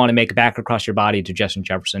that you'd want to make back across your body to Justin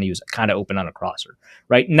Jefferson. He was kind of open on a crosser,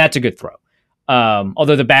 right? And that's a good throw.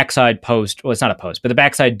 Although the backside post, well, it's not a post, but the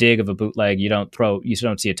backside dig of a bootleg, you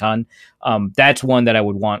don't see a ton. That's one that I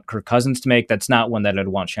would want Kirk Cousins to make. That's not one that I'd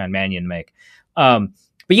want Sean Mannion to make.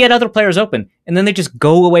 But you had other players open, and then they just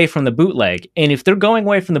go away from the bootleg. And if they're going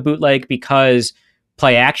away from the bootleg because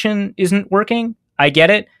play action isn't working, I get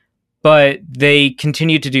it. But they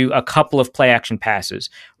continue to do a couple of play action passes,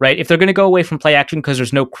 right? If they're going to go away from play action because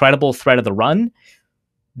there's no credible threat of the run,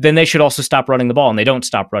 then they should also stop running the ball, and they don't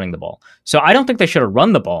stop running the ball. So I don't think they should have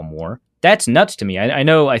run the ball more. That's nuts to me.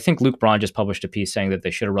 I think Luke Braun just published a piece saying that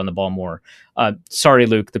they should have run the ball more. Sorry,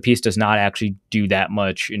 Luke, the piece does not actually do that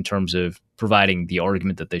much in terms of providing the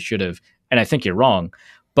argument that they should have, and I think you're wrong.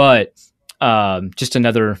 But just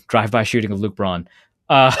another drive-by shooting of Luke Braun.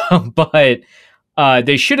 But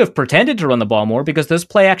they should have pretended to run the ball more because those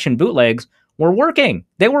play-action bootlegs were working.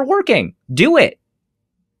 They were working. Do it.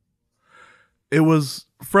 It was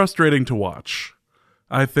frustrating to watch.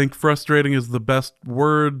 I think frustrating is the best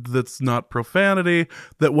word that's not profanity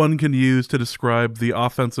that one can use to describe the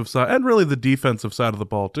offensive side and really the defensive side of the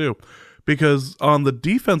ball too. Because on the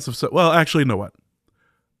defensive side, well, actually, you know what?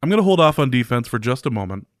 I'm going to hold off on defense for just a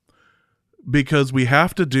moment because we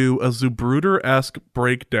have to do a Zubruder-esque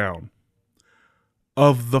breakdown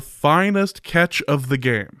of the finest catch of the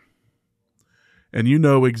game. And you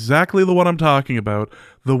know exactly the one I'm talking about.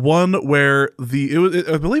 The one where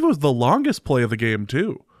I believe it was the longest play of the game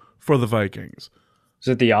too for the Vikings. Is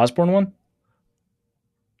it the Osborne one?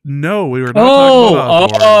 No, we were not talking about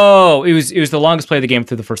Osborne. Oh, it was the longest play of the game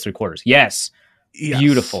through the first 3 quarters. Yes.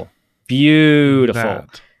 Beautiful.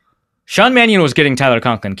 That. Sean Mannion was getting Tyler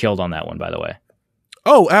Conklin killed on that one, by the way.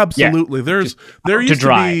 Oh, absolutely. Yeah. There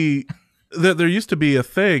used to be a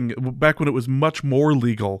thing back when it was much more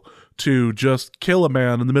legal to just kill a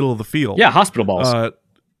man in the middle of the field. Yeah, hospital balls.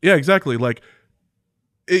 Yeah, exactly. Like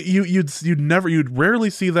you'd rarely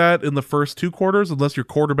see that in the first 2 quarters unless your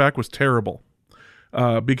quarterback was terrible,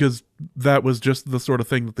 because that was just the sort of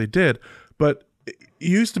thing that they did. But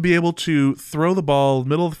you used to be able to throw the ball in the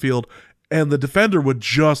middle of the field, and the defender would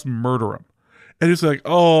just murder him, and it's like,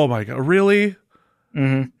 oh my god, really?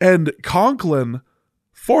 Mm-hmm. And Conklin,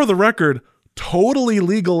 for the record, totally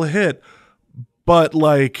legal hit, but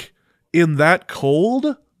like in that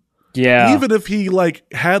cold, yeah. Even if he like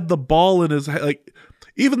had the ball in his like,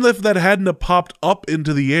 even if that hadn't have popped up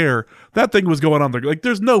into the air, that thing was going on there. Like,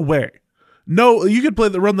 there's no way. No, you could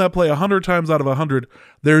run that play 100 times out of 100.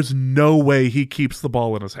 There's no way he keeps the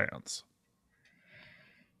ball in his hands.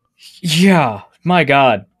 Yeah, my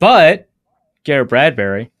God. But Garrett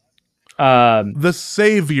Bradbury, the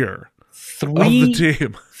savior of the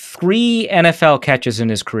team. 3 NFL catches in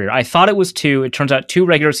his career. I thought it was 2. It turns out 2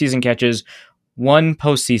 regular season catches, 1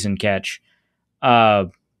 postseason catch.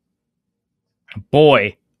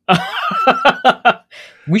 Boy.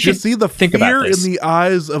 We should see the fear in the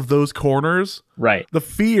eyes of those corners. Right. The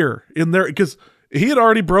fear in there, because he had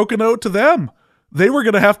already broken out to them. They were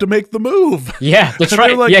going to have to make the move. Yeah, that's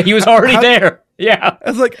right. Like, yeah, he was already there. Yeah.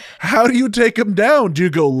 It's like, how do you take him down? Do you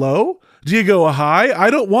go low? Do you go high?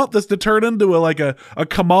 I don't want this to turn into a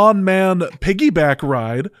come on man piggyback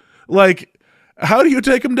ride. Like, how do you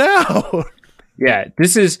take him down? Yeah,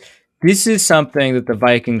 this is something that the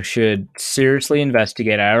Vikings should seriously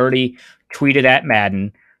investigate. I already tweeted at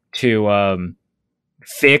Madden to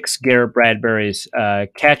fix Garrett Bradbury's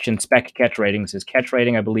catch and spec catch ratings. His catch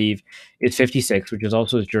rating, I believe, is 56, which is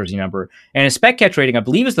also his jersey number. And his spec catch rating, I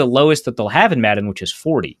believe, is the lowest that they'll have in Madden, which is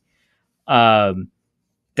 40.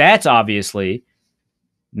 That's obviously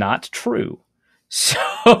not true.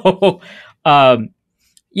 So,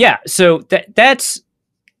 yeah, so that's...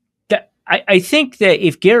 I think that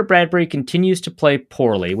if Garrett Bradbury continues to play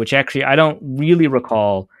poorly, which actually I don't really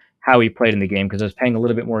recall how he played in the game because I was paying a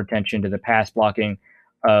little bit more attention to the pass blocking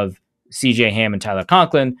of CJ Ham and Tyler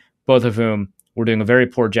Conklin, both of whom were doing a very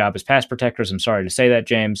poor job as pass protectors. I'm sorry to say that,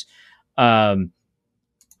 James. Hey,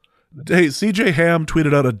 CJ Ham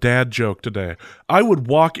tweeted out a dad joke today. I would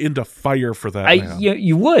walk into fire for that, man.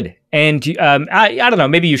 You would. And I don't know,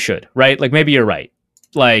 maybe you should, right? Like, maybe you're right.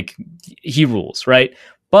 Like, he rules, right?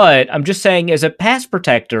 But I'm just saying, as a pass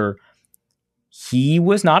protector, he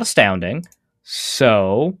was not astounding.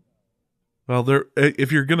 So, well,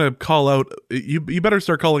 if you're gonna call out, you better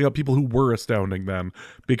start calling out people who were astounding then,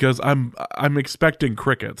 because I'm expecting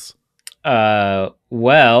crickets.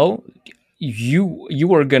 Well,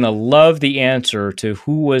 you are gonna love the answer to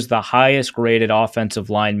who was the highest graded offensive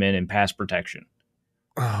lineman in pass protection.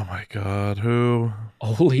 Oh my God, who?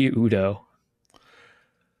 Oli Udoh.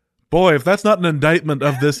 Boy, if that's not an indictment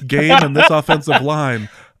of this game and this offensive line,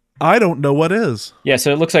 I don't know what is. Yeah,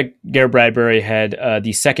 so it looks like Garrett Bradbury had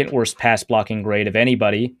the second worst pass blocking grade of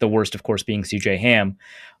anybody, the worst, of course, being CJ Ham.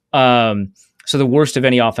 So the worst of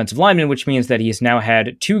any offensive lineman, which means that he has now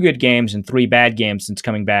had 2 good games and 3 bad games since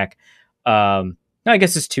coming back. No, I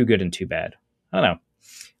guess it's 2 good and 2 bad. I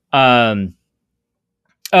don't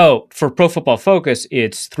know. For Pro Football Focus,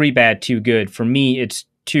 it's 3 bad, 2 good. For me, it's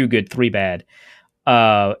 2 good, 3 bad.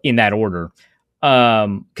 In that order,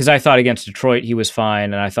 because I thought against Detroit he was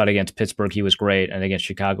fine, and I thought against Pittsburgh he was great, and against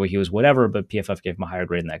Chicago he was whatever, but PFF gave him a higher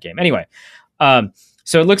grade in that game. Anyway,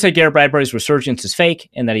 so it looks like Garrett Bradbury's resurgence is fake,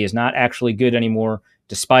 and that he is not actually good anymore,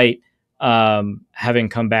 despite having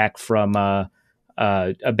come back from a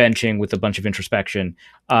benching with a bunch of introspection,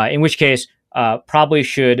 in which case probably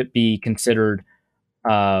should be considered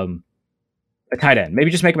a tight end.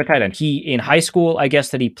 Maybe just make him a tight end. He, in high school, I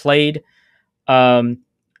guess that he played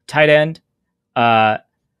tight end. The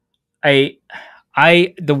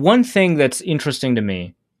one thing that's interesting to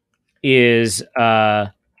me is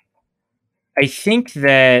I think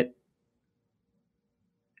that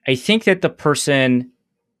the person,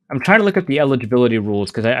 I'm trying to look at the eligibility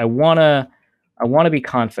rules because I wanna be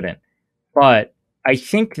confident, but I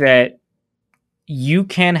think that you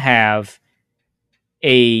can have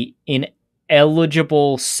an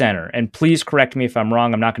eligible center. And please correct me if I'm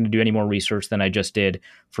wrong. I'm not going to do any more research than I just did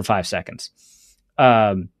for 5 seconds.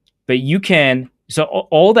 But you can. So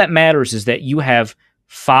all that matters is that you have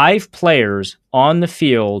 5 players on the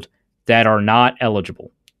field that are not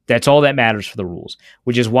eligible. That's all that matters for the rules,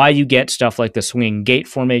 which is why you get stuff like the swinging gate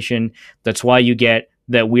formation. That's why you get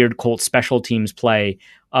that weird Colts special teams play.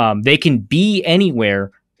 They can be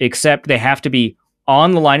anywhere except they have to be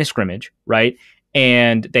on the line of scrimmage, right?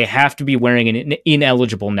 And they have to be wearing an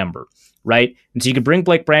ineligible number, right? And so you can bring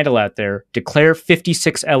Blake Brandel out there, declare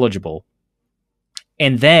 56 eligible,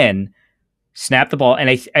 and then snap the ball. And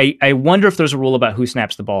I wonder if there's a rule about who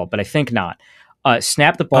snaps the ball, but I think not.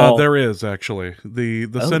 Snap the ball. There is actually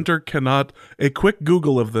the center cannot. A quick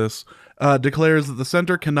Google of this declares that the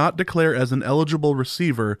center cannot declare as an eligible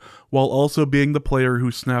receiver while also being the player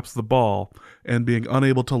who snaps the ball and being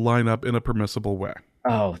unable to line up in a permissible way.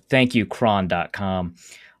 Oh, thank you, cron.com.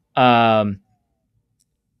 Well,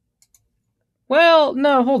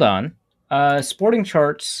 no, hold on. Sporting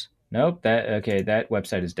Charts. Nope. That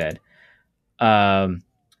website is dead.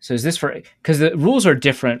 So is this for, because the rules are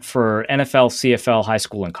different for NFL, CFL, high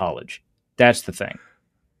school, and college. That's the thing.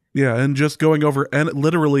 Yeah, and just going over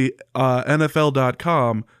literally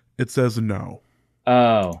NFL.com, it says no.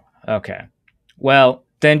 Oh, okay. Well,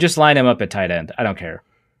 then just line him up at tight end. I don't care.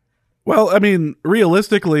 Well, I mean,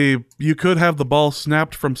 realistically, you could have the ball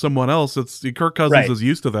snapped from someone else. Kirk Cousins is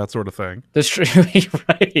used to that sort of thing. That's true,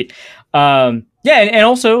 right? Yeah, and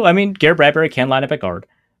also, I mean, Garrett Bradbury can line up at guard,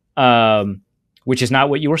 which is not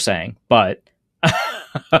what you were saying, but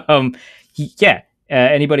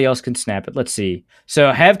anybody else can snap it. Let's see.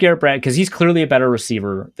 So have Garrett Bradbury, because he's clearly a better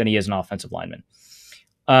receiver than he is an offensive lineman.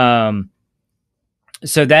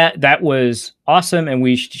 So that was awesome, and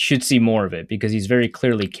we should see more of it because he's very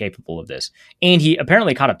clearly capable of this. And he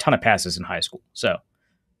apparently caught a ton of passes in high school. So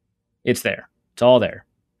it's there. It's all there.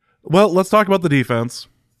 Well, let's talk about the defense.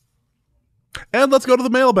 And let's go to the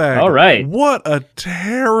mailbag. All right. What a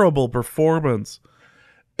terrible performance.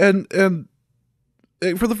 And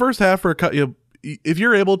for the first half, if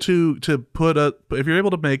you're able to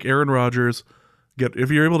make Aaron Rodgers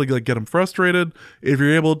if you're able to get him frustrated, if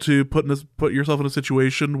you're able to put yourself in a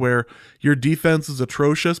situation where your defense is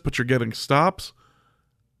atrocious but you're getting stops,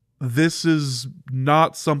 this is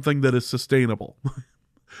not something that is sustainable.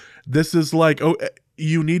 This is like,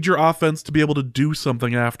 you need your offense to be able to do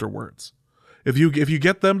something afterwards. If you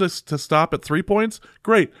get them to stop at 3 points,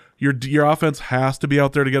 great. Your offense has to be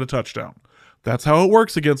out there to get a touchdown. That's how it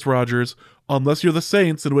works against Rodgers, unless you're the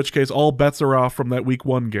Saints, in which case all bets are off from that Week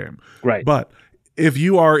 1 game. Right. But if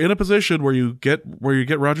you are in a position where you get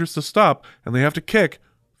Rodgers to stop and they have to kick,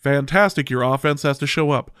 fantastic. Your offense has to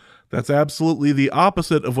show up. That's absolutely the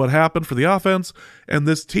opposite of what happened for the offense. And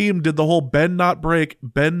this team did the whole bend not break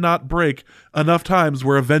enough times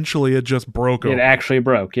where eventually it just broke. It actually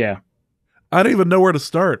broke. Yeah. I don't even know where to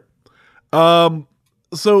start.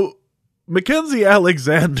 So Mackenzie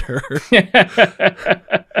Alexander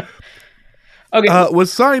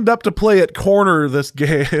was signed up to play at corner this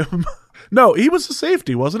game. No, he was a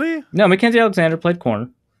safety, wasn't he? No, Mackenzie Alexander played corner.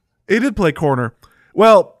 He did play corner.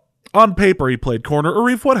 Well, on paper he played corner.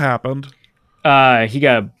 Arif, what happened? He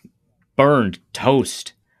got burned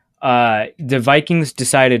toast. The Vikings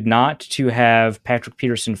decided not to have Patrick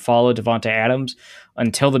Peterson follow Davante Adams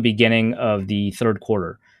until the beginning of the third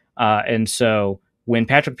quarter. And so when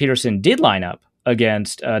Patrick Peterson did line up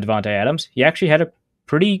against Davante Adams, he actually had a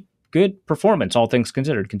pretty good performance, all things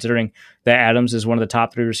considered, considering that Adams is one of the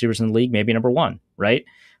top 3 receivers in the league, maybe number 1, right?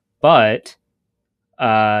 But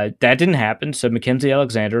that didn't happen, so Mackenzie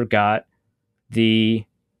Alexander got the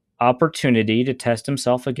opportunity to test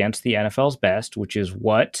himself against the NFL's best, which is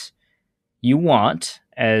what you want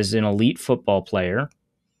as an elite football player.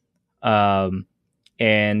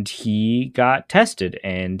 And he got tested,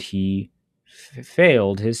 and he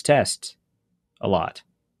failed his test a lot,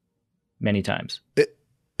 many times.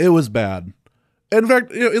 It was bad. In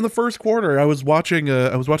fact, in the first quarter, I was watching a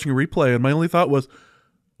replay, and my only thought was,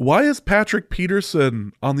 why is Patrick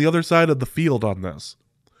Peterson on the other side of the field on this?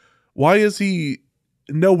 Why is he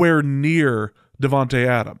nowhere near Davante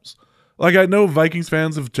Adams? Like, I know Vikings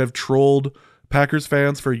fans have trolled Packers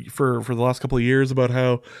fans for the last couple of years about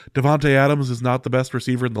how Davante Adams is not the best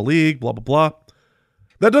receiver in the league, blah blah blah.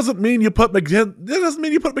 That doesn't mean you put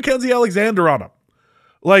Mackenzie Alexander on him.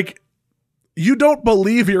 Like, you don't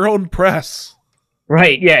believe your own press.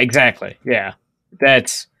 Right, yeah, exactly. Yeah.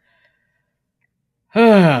 That's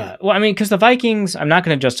well, I mean, because the Vikings, I'm not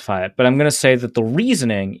going to justify it, but I'm going to say that the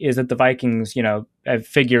reasoning is that the Vikings, have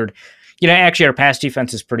figured, Actually, our pass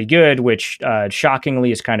defense is pretty good, which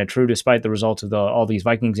shockingly is kind of true despite the results of all these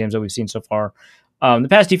Vikings games that we've seen so far. The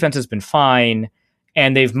pass defense has been fine,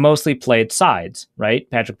 and they've mostly played sides, right?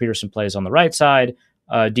 Patrick Peterson plays on the right side,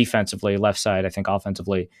 defensively, left side, I think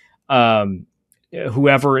offensively.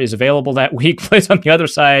 Whoever is available that week plays on the other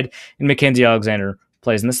side, and Mackenzie Alexander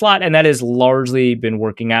plays in the slot, and that has largely been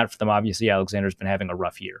working out for them. Obviously, Alexander's been having a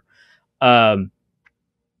rough year.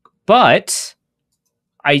 But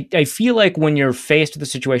I feel like when you're faced with a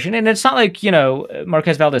situation, and it's not like,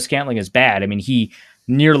 Marquez Valdes-Scantling is bad. I mean, he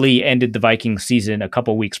nearly ended the Vikings season a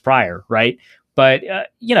couple weeks prior, right? But,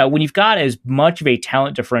 when you've got as much of a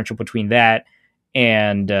talent differential between that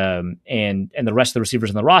and the rest of the receivers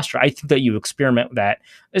on the roster, I think that you experiment with that,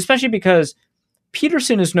 especially because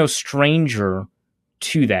Peterson is no stranger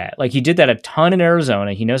to that. Like, he did that a ton in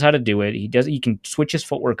Arizona. He knows how to do it. He can switch his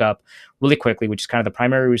footwork up really quickly, which is kind of the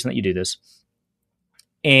primary reason that you do this.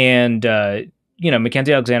 And,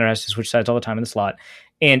 Mackenzie Alexander has to switch sides all the time in the slot.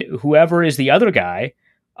 And whoever is the other guy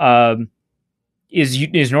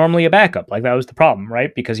is normally a backup. Like, that was the problem,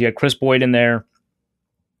 right? Because you had Chris Boyd in there.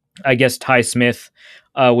 I guess Ty Smith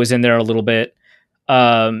was in there a little bit.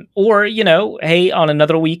 Or, hey, on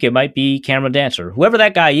another week, it might be Cameron Dancer. Whoever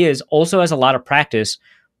that guy is also has a lot of practice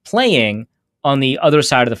playing on the other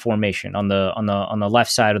side of the formation, on the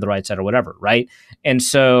left side or the right side or whatever, right? And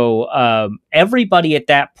so everybody at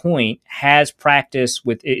that point has practice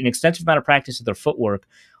with an extensive amount of practice with their footwork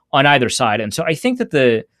on either side. And so I think that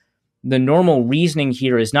the normal reasoning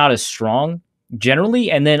here is not as strong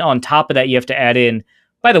generally. And then on top of that, you have to add in,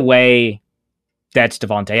 by the way, that's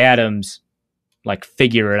Davante Adams. Like,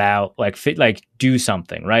 figure it out. Like do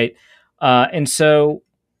something, right? And so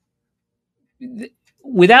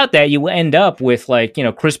without that, you end up with,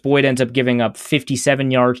 Chris Boyd ends up giving up 57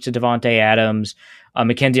 yards to Davante Adams.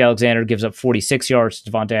 Mackenzie Alexander gives up 46 yards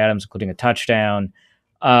to Davante Adams, including a touchdown.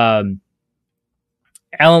 Alan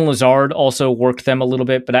Lazard also worked them a little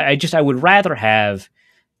bit, but I would rather have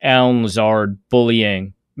Alan Lazard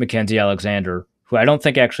bullying Mackenzie Alexander, who I don't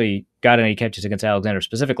think actually got any catches against Alexander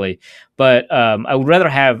specifically, but I would rather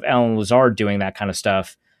have Alan Lazard doing that kind of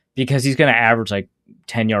stuff because he's going to average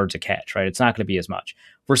 10 yards a catch, right? It's not going to be as much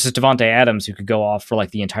versus Davante Adams, who could go off for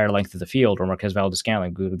the entire length of the field, or Marquez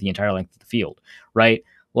Valdes-Scantling could go the entire length of the field, right?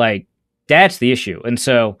 That's the issue. And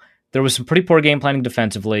so there was some pretty poor game planning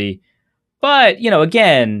defensively, but,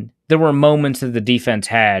 again, there were moments that the defense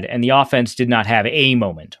had and the offense did not have a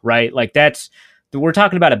moment, right? We're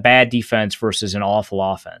talking about a bad defense versus an awful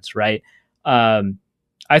offense, right? I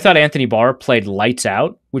thought Anthony Barr played lights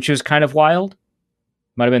out, which was kind of wild.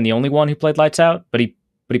 Might have been the only one who played lights out, but he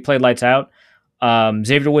played lights out.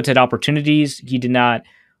 Xavier Woods had opportunities. He did not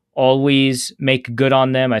always make good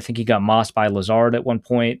on them. I think he got mossed by Lazard at one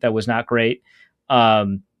point. That was not great.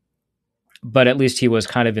 But at least he was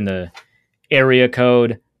kind of in the area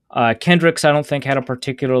code. Kendricks, I don't think, had a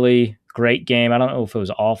particularly great game. I don't know if it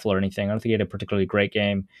was awful or anything. I don't think he had a particularly great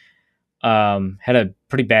game. Had a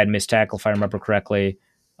pretty bad missed tackle, if I remember correctly.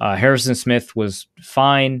 Harrison Smith was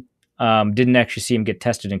fine. Didn't actually see him get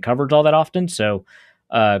tested in coverage all that often, so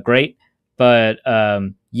great. But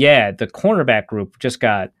the cornerback group just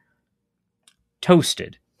got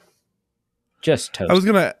toasted. Just toasted.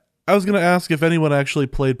 I was gonna ask if anyone actually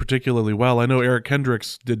played particularly well. I know Eric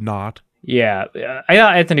Kendricks did not. Yeah, I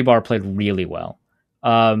thought Anthony Barr played really well.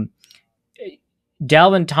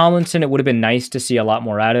 Dalvin Tomlinson, it would have been nice to see a lot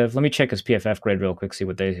more out of. Let me check his PFF grade real quick, see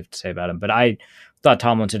what they have to say about him. But I thought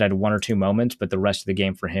Tomlinson had one or two moments, but the rest of the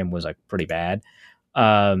game for him was pretty bad.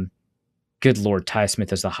 Good Lord, Ty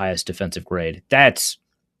Smith has the highest defensive grade. That's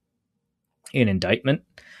an indictment.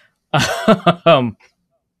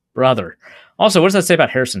 Brother. Also, what does that say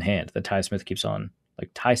about Harrison Hand that Ty Smith keeps on?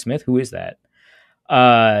 Ty Smith? Who is that?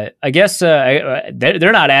 I guess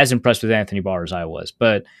they're not as impressed with Anthony Barr as I was,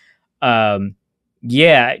 but Dalvin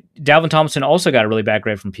Tomlinson also got a really bad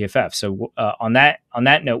grade from PFF. So on that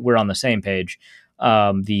note, we're on the same page.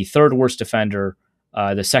 The third worst defender,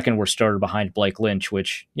 the second worst starter behind Blake Lynch,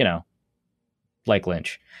 which Blake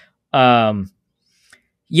Lynch.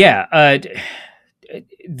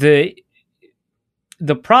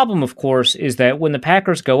 The problem, of course, is that when the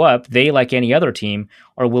Packers go up, they, like any other team,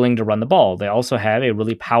 are willing to run the ball. They also have a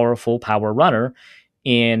really powerful power runner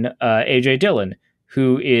in A.J. Dillon,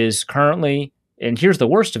 who is currently, and here's the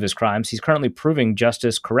worst of his crimes, he's currently proving just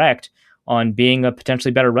as correct on being a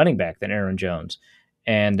potentially better running back than Aaron Jones.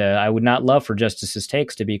 And I would not love for Justice's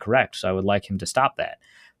takes to be correct, so I would like him to stop that.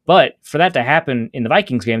 But for that to happen in the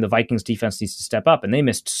Vikings game, the Vikings defense needs to step up, and they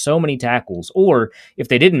missed so many tackles. Or if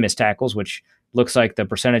they didn't miss tackles, which looks like the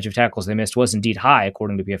percentage of tackles they missed was indeed high,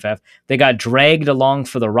 according to PFF. They got dragged along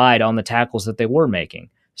for the ride on the tackles that they were making,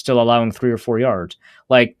 still allowing 3 or 4 yards.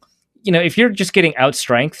 Like, if you're just getting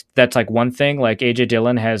outstrengthed, that's like one thing. Like AJ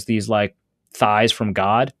Dillon has these like thighs from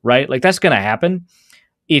God, right? Like that's going to happen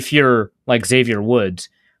if you're like Xavier Woods.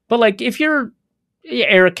 But like if you're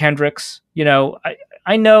Eric Kendricks,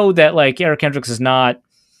 I know that like Eric Kendricks is not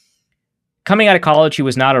coming out of college. He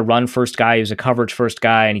was not a run first guy. He was a coverage first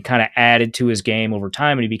guy, and he kind of added to his game over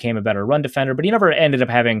time, and he became a better run defender. But he never ended up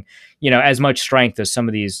having, as much strength as some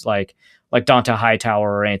of these like Donta Hightower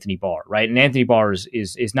or Anthony Barr, right? And Anthony Barr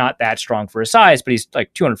is not that strong for his size, but he's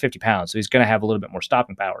like 250 pounds, so he's going to have a little bit more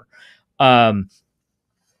stopping power.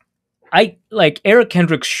 I like Eric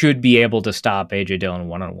Kendricks should be able to stop AJ Dillon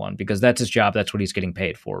one-on-one because that's his job. That's what he's getting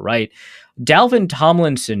paid for, right? Dalvin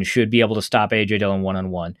Tomlinson should be able to stop AJ Dillon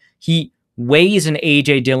one-on-one. He weighs an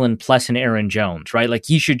AJ Dillon plus an Aaron Jones, right? Like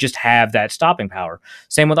he should just have that stopping power.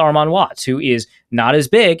 Same with Armon Watts, who is not as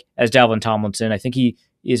big as Dalvin Tomlinson. I think he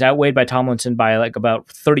is outweighed by Tomlinson by like about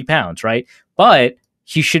 30 pounds, right? But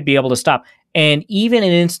he should be able to stop. And even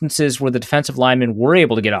in instances where the defensive linemen were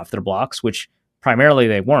able to get off their blocks, which primarily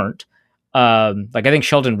they weren't, like I think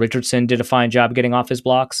Sheldon Richardson did a fine job getting off his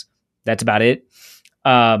blocks. That's about it.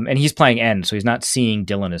 And he's playing end, so he's not seeing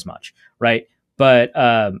Dillon as much, right? But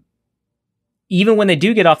even when they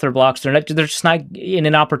do get off their blocks, they're just not in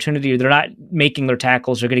an opportunity. They're not making their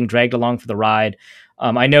tackles. They're getting dragged along for the ride.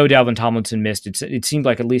 I know Dalvin Tomlinson missed. It seemed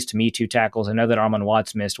like at least to me 2 tackles. I know that Armon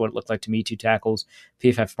Watts missed what it looked like to me 2 tackles.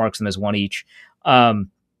 PFF marks them as 1 each.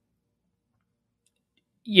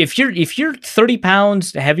 If you're 30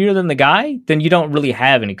 pounds heavier than the guy, then you don't really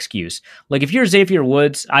have an excuse. Like if you're Xavier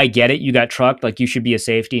Woods, I get it. You got trucked. Like you should be a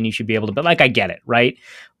safety and you should be able to, but like I get it, right?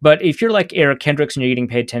 But if you're like Eric Kendricks and you're getting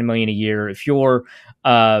paid $10 million a year, if you're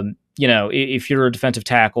if you're a defensive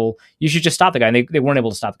tackle, you should just stop the guy. And they weren't able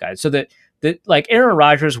to stop the guy. So that like Aaron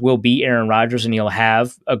Rodgers will be Aaron Rodgers and he'll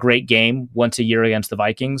have a great game once a year against the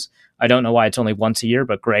Vikings. I don't know why it's only once a year,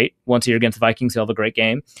 but great. Once a year against the Vikings, he'll have a great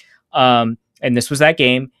game. And this was that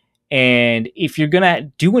game. And if you're going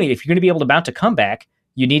to if you're going to be able to mount a comeback,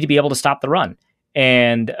 you need to be able to stop the run.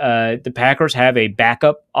 And the Packers have a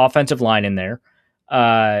backup offensive line in there,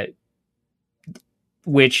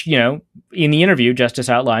 which, in the interview, Justice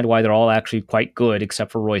outlined why they're all actually quite good,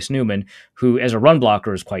 except for Royce Newman, who as a run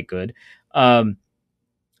blocker is quite good. But,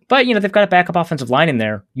 they've got a backup offensive line in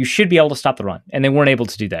there. You should be able to stop the run. And they weren't able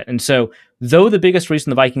to do that. And so, though the biggest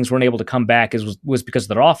reason the Vikings weren't able to come back was because of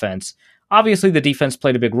their offense, obviously the defense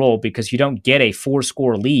played a big role because you don't get a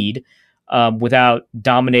 4-score lead without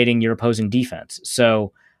dominating your opposing defense.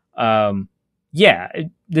 So, the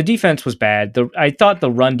defense was bad. I thought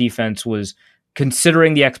the run defense was,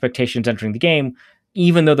 considering the expectations entering the game,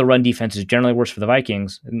 even though the run defense is generally worse for the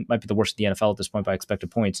Vikings, it might be the worst in the NFL at this point by expected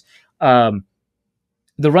points,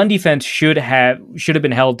 the run defense should have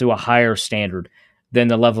been held to a higher standard than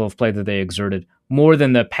the level of play that they exerted, more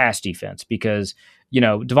than the pass defense, because,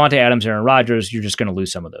 Devontae Adams, Aaron Rodgers, you're just going to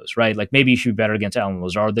lose some of those, right? Like maybe you should be better against Allen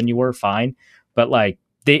Lazard than you were, fine. But like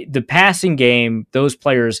the passing game, those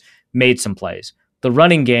players made some plays. The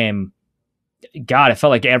running game, God, it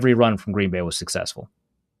felt like every run from Green Bay was successful.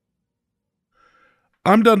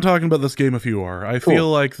 I'm done talking about this game if you are. I feel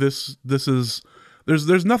like this is...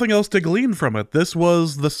 There's nothing else to glean from it. This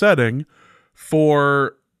was the setting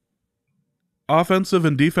for offensive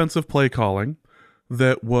and defensive play calling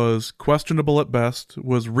that was questionable at best,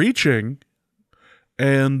 was reaching,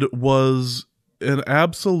 and was an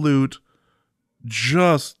absolute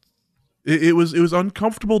it was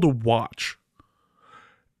uncomfortable to watch.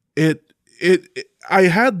 I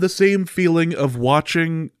had the same feeling of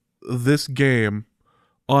watching this game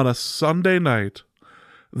on a Sunday night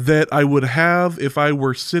that I would have if I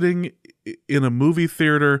were sitting in a movie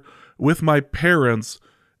theater with my parents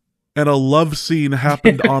and a love scene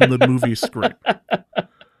happened on the movie screen.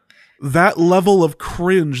 That level of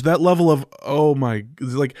cringe, that level of, oh my,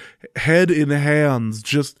 like head in hands,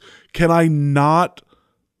 just, can I not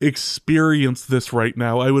experience this right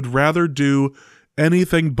now? I would rather do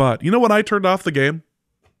anything but. You know when I turned off the game?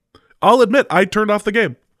 I'll admit, I turned off the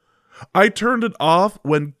game. I turned it off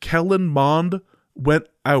when Kellen Mond went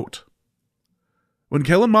out. When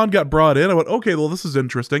Kellen Mond got brought in, I went, okay, well, this is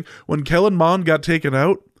interesting. When Kellen Mond got taken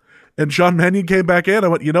out and Sean Mannion came back in, I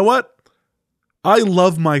went, you know what? I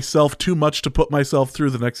love myself too much to put myself through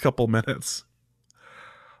the next couple minutes.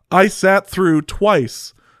 I sat through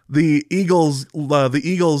twice the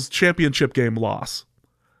Eagles championship game loss.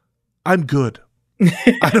 I'm good.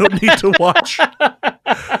 I don't need to watch.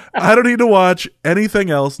 I don't need to watch anything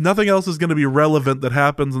else. Nothing else is going to be relevant that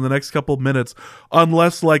happens in the next couple minutes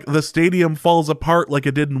unless like the stadium falls apart like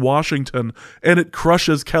it did in Washington and it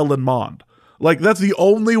crushes Kellen Mond. Like that's the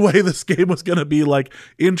only way this game was going to be like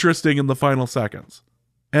interesting in the final seconds.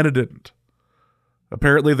 And it didn't.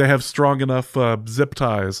 Apparently they have strong enough zip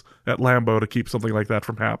ties at Lambeau to keep something like that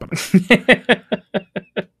from happening.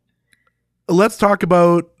 Let's talk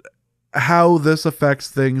about how this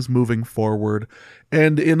affects things moving forward.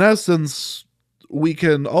 And in essence, we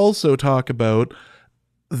can also talk about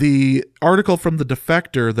the article from the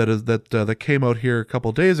Defector that came out here a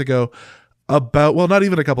couple days ago about, well, not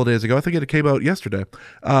even a couple days ago. I think it came out yesterday,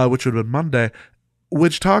 which would have been Monday,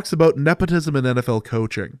 which talks about nepotism in NFL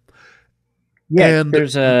coaching. Yeah, and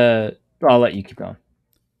there's a. I'll let you keep going.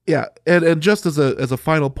 Yeah, and just as a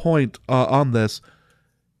final point on this,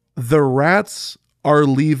 the Rats are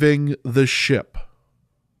leaving the ship.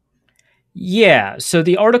 Yeah, so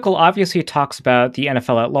the article obviously talks about the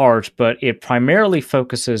NFL at large, but it primarily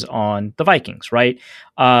focuses on the Vikings, right?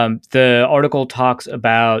 The article talks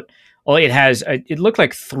about, well, it looked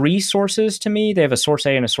like three sources to me. They have a source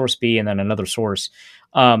A and a source B and then another source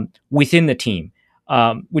within the team,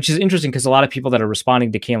 which is interesting because a lot of people that are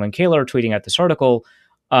responding to Kaylin Kaler tweeting at this article,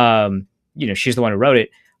 she's the one who wrote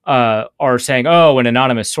it, are saying, oh, an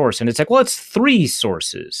anonymous source. And it's like, well, it's three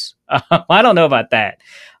sources. I don't know about that.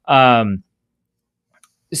 Because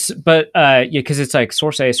it's like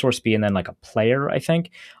source A, source B, and then like a player, I think,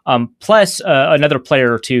 plus another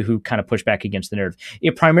player or two who kind of push back against the narrative.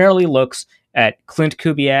 It primarily looks at Clint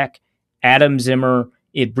Kubiak, Adam Zimmer.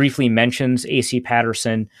 It briefly mentions AC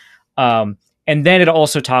Patterson. And then it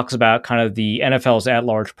also talks about kind of the NFL's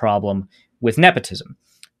at-large problem with nepotism.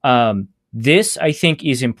 This, I think,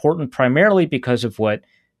 is important primarily because of what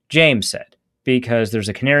James said, because there's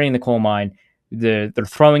a canary in the coal mine. They're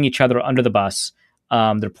throwing each other under the bus.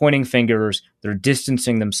 They're pointing fingers. They're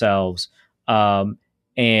distancing themselves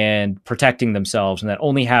and protecting themselves. And that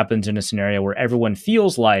only happens in a scenario where everyone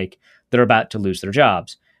feels like they're about to lose their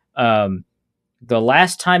jobs. The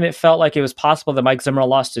last time it felt like it was possible that Mike Zimmer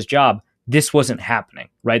lost his job, this wasn't happening,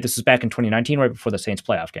 right? This was back in 2019, right before the Saints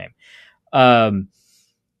playoff game.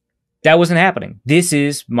 That wasn't happening. This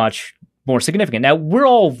is much more significant. Now, we're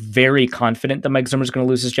all very confident that Mike Zimmer is going to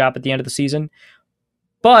lose his job at the end of the season,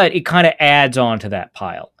 but it kind of adds on to that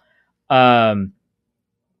pile. Now,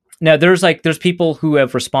 there's people who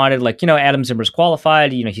have responded like, Adam Zimmer's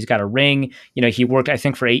qualified. He's got a ring. He worked, I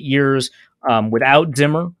think, for 8 years without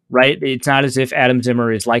Zimmer, right? It's not as if Adam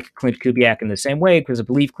Zimmer is like Clint Kubiak in the same way, because I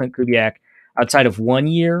believe Clint Kubiak, outside of 1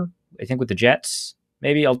 year, I think with the Jets,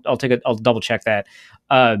 maybe I'll double check that,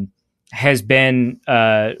 has been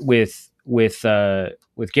with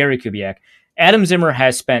Gary Kubiak. Adam Zimmer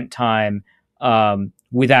has spent time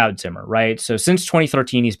without Zimmer, right? So since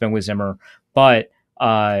 2013, he's been with Zimmer, but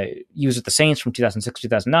he was with the Saints from 2006 to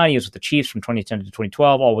 2009. He was with the Chiefs from 2010 to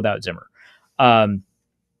 2012, all without Zimmer.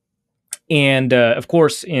 And of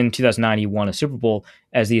course, in 2009, he won a Super Bowl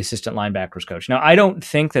as the assistant linebackers coach. Now, I don't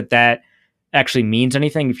think that actually means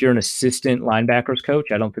anything. If you're an assistant linebackers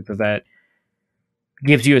coach, I don't think that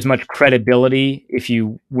gives you as much credibility if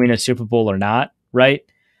you win a Super Bowl or not, right?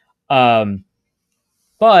 But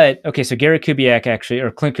okay, so Gary Kubiak or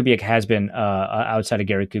Clint Kubiak has been outside of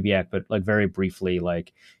Gary Kubiak, but like very briefly,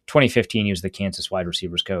 like 2015, he was the Kansas wide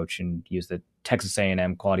receivers coach, and he was the Texas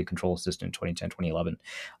A&M quality control assistant in 2010, 2011.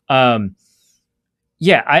 I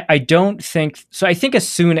don't think so. I think as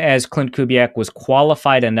soon as Clint Kubiak was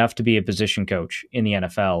qualified enough to be a position coach in the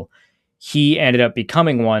NFL, he ended up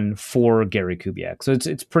becoming one for Gary Kubiak. So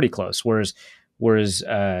it's pretty close. Whereas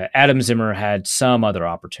Adam Zimmer had some other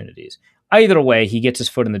opportunities. Either way, he gets his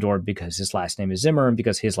foot in the door because his last name is Zimmer and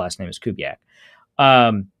because his last name is Kubiak.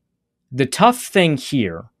 The tough thing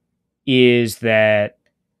here is that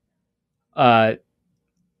so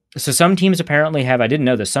some teams apparently have, I didn't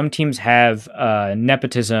know this, some teams have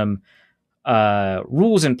nepotism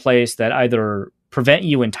rules in place that either prevent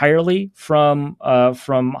you entirely from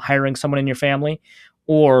hiring someone in your family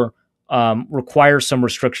or require some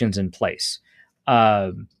restrictions in place.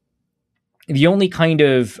 The only kind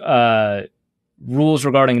of rules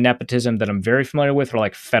regarding nepotism that I'm very familiar with are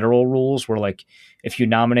like federal rules, where like if you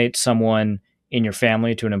nominate someone in your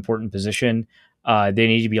family to an important position, they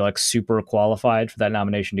need to be like super qualified for that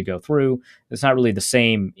nomination to go through. It's not really the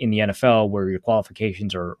same in the NFL, where your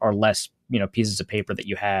qualifications are less, pieces of paper that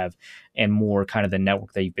you have and more kind of the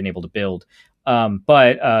network that you've been able to build.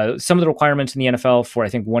 But some of the requirements in the NFL for, I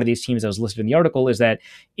think, one of these teams that was listed in the article is that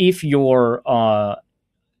if you're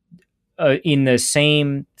in the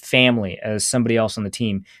same family as somebody else on the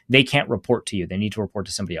team, they can't report to you. They need to report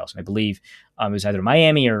to somebody else. And I believe it was either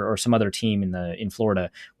Miami or some other team in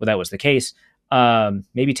Florida where that was the case.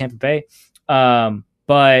 Maybe Tampa Bay.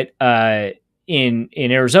 But in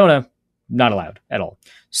Arizona, not allowed at all.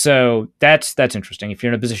 So that's interesting. If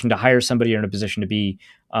you're in a position to hire somebody, you're in a position to be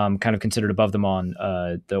kind of considered above them on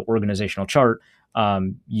the organizational chart.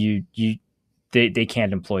 They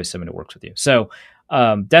can't employ someone who works with you. So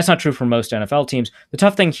that's not true for most NFL teams. The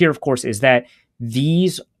tough thing here, of course, is that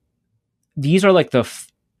these are like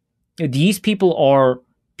these people are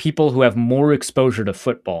people who have more exposure to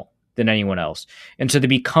football than anyone else, and so they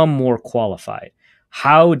become more qualified.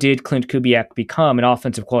 How did Clint Kubiak become an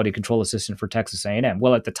offensive quality control assistant for Texas A&M?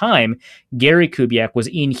 Well, at the time, Gary Kubiak was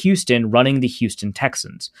in Houston running the Houston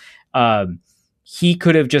Texans. He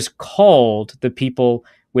could have just called the people,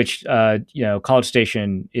 which, College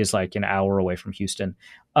Station is like an hour away from Houston.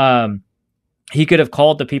 He could have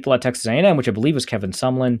called the people at Texas A&M, which I believe was Kevin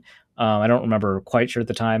Sumlin. I don't remember quite sure at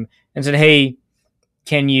the time, and said, "Hey,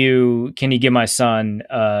 can you give my son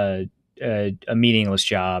a meaningless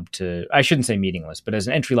job I shouldn't say meaningless, but as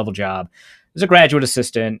an entry-level job as a graduate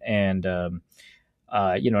assistant and, an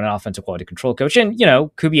offensive quality control coach." And,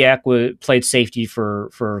 Kubiak played safety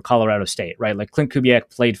for Colorado State, right? Like Clint Kubiak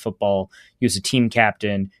played football. He was a team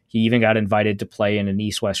captain. He even got invited to play in an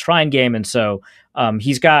East-West Shrine game. And so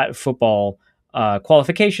he's got football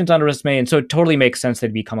qualifications on a resume. And so it totally makes sense that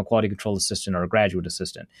he'd become a quality control assistant or a graduate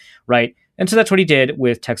assistant, right? And so that's what he did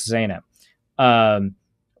with Texas A&M.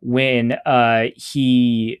 When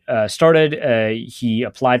he started, he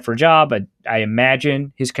applied for a job. I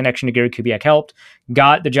imagine his connection to Gary Kubiak helped.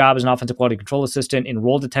 Got the job as an offensive quality control assistant.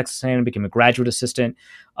 Enrolled at Texas A&M, became a graduate assistant,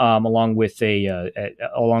 along with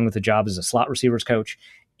the job as a slot receivers coach,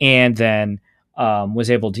 and then was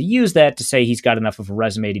able to use that to say he's got enough of a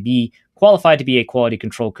resume to be qualified to be a quality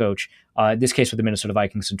control coach. In this case, for the Minnesota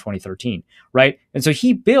Vikings in 2013, right? And so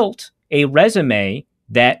he built a resume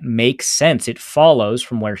that makes sense. It follows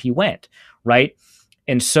from where he went, right?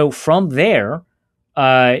 And so from there,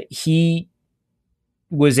 he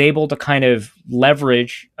was able to kind of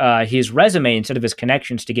leverage his resume instead of his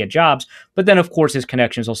connections to get jobs. But then, of course, his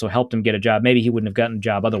connections also helped him get a job. Maybe he wouldn't have gotten a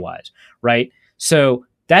job otherwise, right? So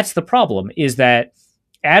that's the problem, is that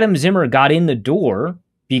Adam Zimmer got in the door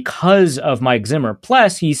because of Mike Zimmer.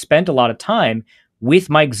 Plus, he spent a lot of time with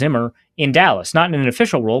Mike Zimmer in Dallas, not in an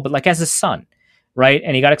official role, but like as a son, right?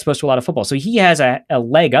 And he got exposed to a lot of football. So he has a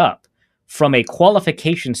leg up from a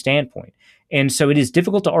qualification standpoint. And so it is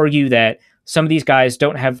difficult to argue that some of these guys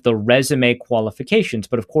don't have the resume qualifications.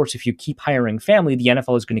 But of course, if you keep hiring family, the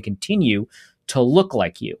NFL is going to continue to look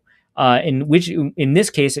like you. In this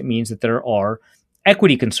case, it means that there are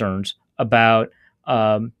equity concerns about,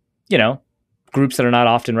 groups that are not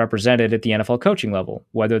often represented at the NFL coaching level,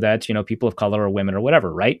 whether that's, people of color or women or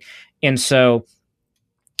whatever, right? And so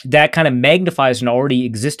that kind of magnifies an already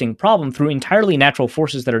existing problem through entirely natural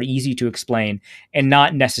forces that are easy to explain and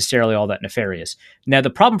not necessarily all that nefarious. Now, the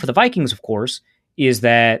problem for the Vikings, of course, is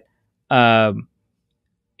that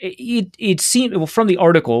it seemed, from the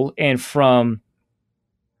article and from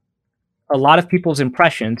a lot of people's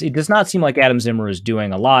impressions, it does not seem like Adam Zimmer is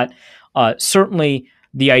doing a lot. Certainly,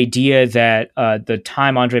 the idea that the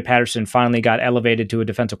time Andre Patterson finally got elevated to a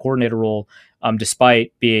defensive coordinator role,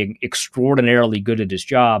 despite being extraordinarily good at his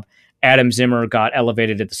job, Adam Zimmer got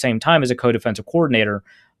elevated at the same time as a co-defensive coordinator.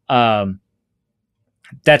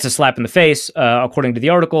 That's a slap in the face, according to the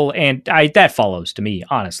article, and that follows to me,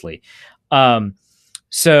 honestly. Looks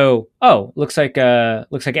like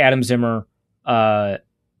Adam Zimmer.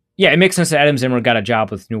 It makes sense that Adam Zimmer got a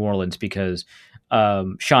job with New Orleans because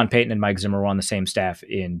Sean Payton and Mike Zimmer were on the same staff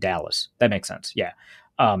in Dallas. That makes sense. Yeah.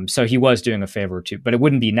 So he was doing a favor too, but it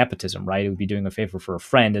wouldn't be nepotism, right? It would be doing a favor for a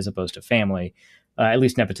friend as opposed to family, at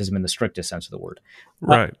least nepotism in the strictest sense of the word.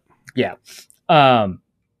 Right. Yeah.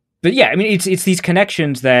 But yeah, I mean, it's these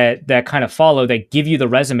connections that kind of follow, that give you the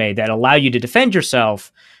resume that allow you to defend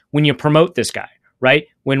yourself when you promote this guy, right?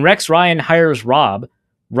 When Rex Ryan hires Rob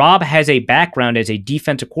has a background as a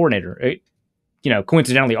defensive coordinator,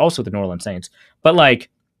 coincidentally also the New Orleans Saints, but like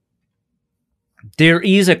there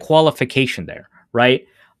is a qualification there, right?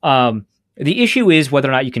 The issue is whether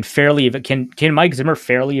or not you can can Mike Zimmer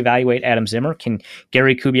fairly evaluate Adam Zimmer? Can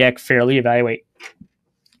Gary Kubiak fairly evaluate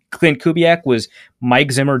Clint Kubiak? Was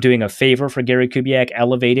Mike Zimmer doing a favor for Gary Kubiak,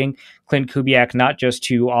 elevating Clint Kubiak not just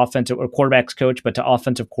to offensive or quarterbacks coach, but to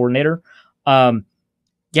offensive coordinator?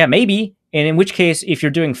 Yeah, maybe. And in which case, if you're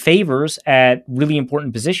doing favors at really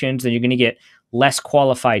important positions, then you're going to get less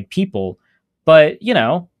qualified people. But,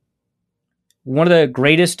 one of the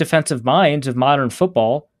greatest defensive minds of modern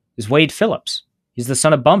football is Wade Phillips. He's the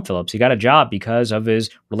son of Bum Phillips. He got a job because of his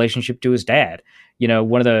relationship to his dad.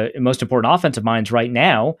 One of the most important offensive minds right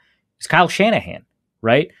now is Kyle Shanahan,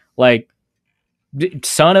 right? Like,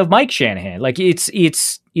 son of Mike Shanahan. Like,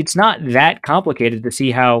 it's not that complicated to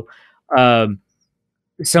see how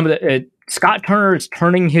some of the Scott Turner is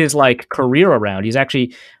turning his like career around. He's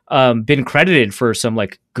actually been credited for some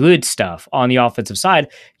like good stuff on the offensive side.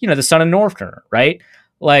 The son of North Turner, right?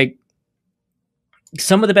 Like,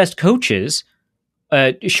 some of the best coaches.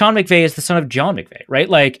 Sean McVay is the son of John McVay, right?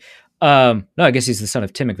 Like, no, I guess he's the son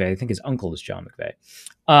of Tim McVay. I think his uncle is John McVay.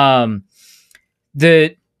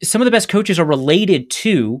 Some of the best coaches are related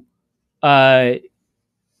to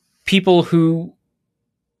people who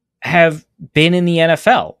have been in the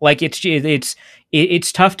NFL. Like,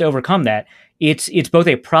 it's tough to overcome that. It's both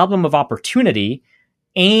a problem of opportunity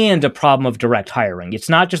and a problem of direct hiring. It's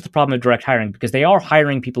not just the problem of direct hiring, because they are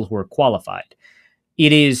hiring people who are qualified.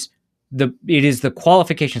 It is the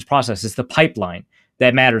qualifications process, it's the pipeline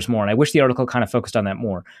that matters more. And I wish the article kind of focused on that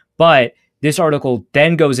more. But this article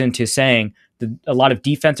then goes into saying that a lot of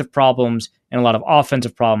defensive problems and a lot of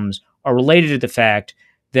offensive problems are related to the fact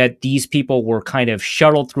that these people were kind of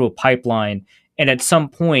shuttled through a pipeline, and at some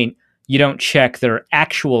point you don't check their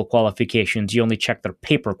actual qualifications, you only check their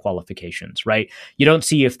paper qualifications, right? You don't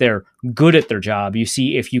see if they're good at their job, you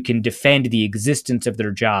see if you can defend the existence of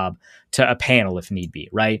their job to a panel if need be,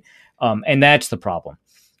 right? And that's the problem.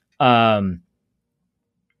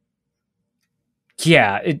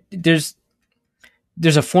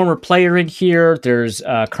 There's a former player in here. There's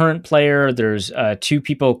a current player. There's two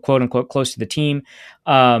people, quote unquote, close to the team.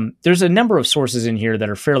 There's a number of sources in here that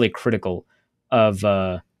are fairly critical of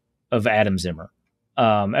Adam Zimmer.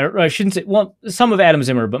 I shouldn't say, well, some of Adam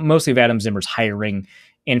Zimmer, but mostly of Adam Zimmer's hiring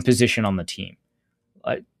and position on the team.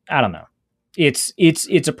 I don't know. It's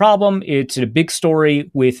a problem. It's a big story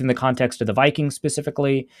within the context of the Vikings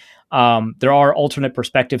specifically. There are alternate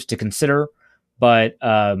perspectives to consider, but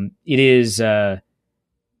it is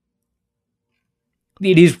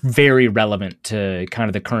very relevant to kind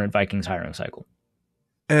of the current Vikings hiring cycle.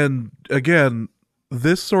 And again,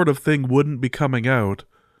 this sort of thing wouldn't be coming out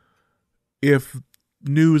if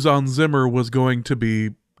news on Zimmer was going to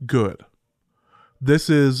be good. This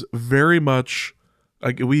is very much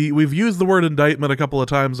like we've used the word indictment a couple of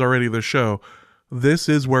times already this show. This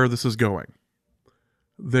is where this is going.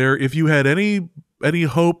 If you had any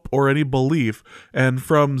hope or any belief, and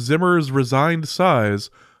from Zimmer's resigned size,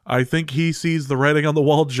 I think he sees the writing on the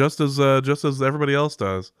wall just as everybody else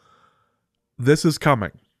does. This is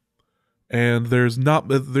coming. And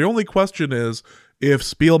the only question is if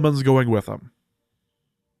Spielman's going with him.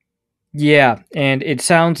 Yeah, and it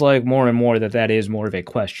sounds like more and more that is more of a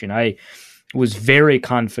question. I was very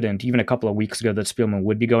confident even a couple of weeks ago that Spielman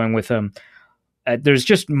would be going with him. There's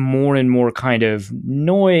just more and more kind of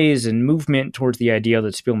noise and movement towards the idea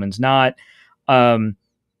that Spielman's not.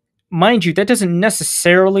 Mind you, that doesn't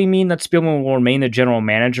necessarily mean that Spielman will remain the general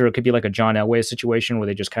manager. It could be like a John Elway situation where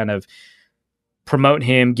they just kind of promote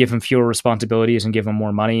him, give him fewer responsibilities, and give him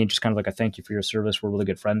more money, and just kind of like a thank you for your service, we're really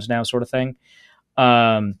good friends now sort of thing.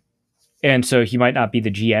 And so he might not be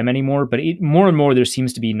the GM anymore, but more and more there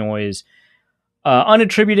seems to be noise.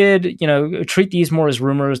 Unattributed, treat these more as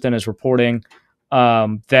rumors than as reporting,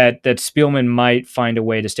 that Spielman might find a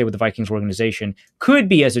way to stay with the Vikings organization. Could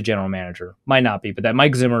be as a general manager, might not be, but that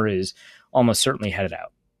Mike Zimmer is almost certainly headed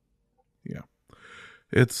out. Yeah.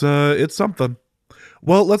 It's something.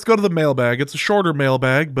 Well, let's go to the mailbag. It's a shorter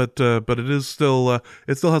mailbag, but it is still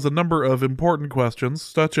it still has a number of important questions,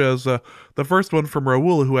 such as the first one from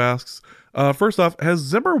Raul, who asks, first off, has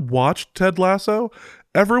Zimmer watched Ted Lasso?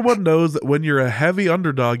 Everyone knows that when you're a heavy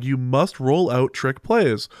underdog, you must roll out trick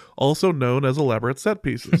plays, also known as elaborate set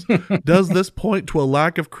pieces. Does this point to a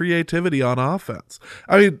lack of creativity on offense?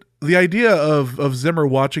 I mean, the idea of Zimmer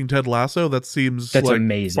watching Ted Lasso, that's like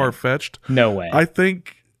amazing. Far-fetched. No way. I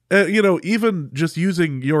think, even just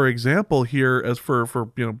using your example here as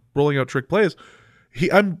for rolling out trick plays,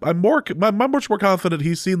 I'm much more confident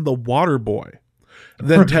he's seen The Water Boy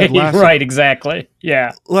than Ted Lasso. Right, exactly.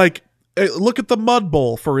 Yeah. Like, look at the Mud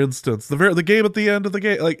Bowl, for instance. The game at the end of the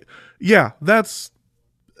game. Like, yeah, that's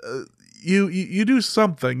you do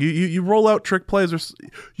something. You roll out trick plays, or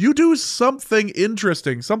you do something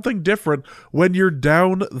interesting, something different when you're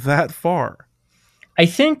down that far. I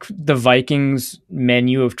think the Vikings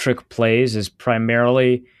menu of trick plays is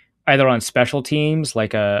primarily either on special teams,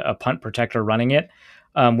 like a punt protector running it,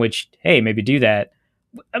 which, hey, maybe do that.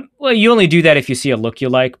 Well, you only do that if you see a look you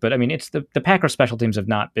like, but I mean, it's the Packers special teams have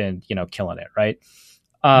not been, killing it, right?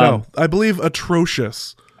 No, I believe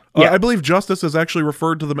atrocious. Yeah. I believe Justice has actually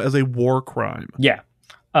referred to them as a war crime. Yeah.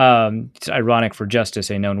 It's ironic for Justice,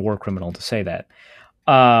 a known war criminal, to say that.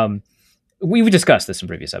 We've discussed this in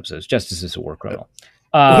previous episodes. Justice is a war criminal.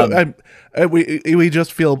 We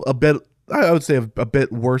just feel a bit. I would say a bit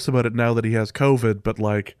worse about it now that he has COVID. But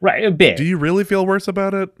like, right, a bit. Do you really feel worse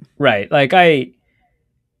about it? Right, like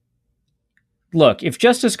look. If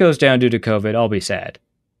Justice goes down due to COVID, I'll be sad.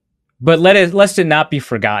 But lest it not be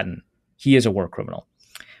forgotten, he is a war criminal.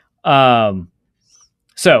 So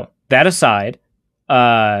that aside,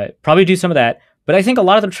 probably do some of that. But I think a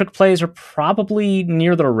lot of the trick plays are probably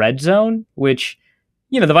near the red zone, which,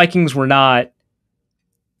 the Vikings were not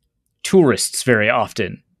tourists very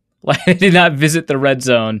often. Like, they did not visit the red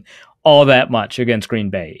zone all that much against Green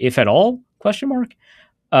Bay, if at all, question mark.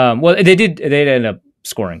 Well, they did end up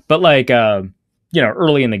scoring, but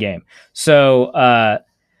early in the game. So, I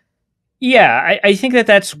think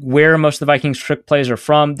that's where most of the Vikings trick plays are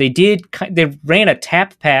from. They ran a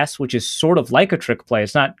tap pass, which is sort of like a trick play.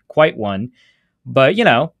 It's not quite one, but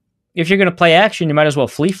if you're going to play action, you might as well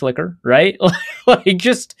flea flicker, right? Like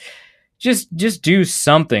just do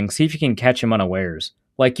something. See if you can catch him unawares.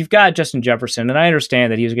 Like, you've got Justin Jefferson, and I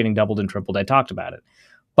understand that he was getting doubled and tripled. I talked about it,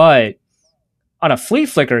 but on a flea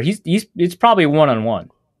flicker, it's probably 1-on-1,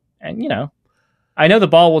 and I know the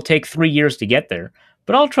ball will take 3 years to get there.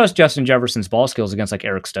 But I'll trust Justin Jefferson's ball skills against like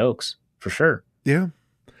Eric Stokes for sure. Yeah.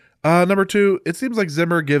 Number 2, it seems like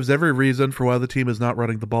Zimmer gives every reason for why the team is not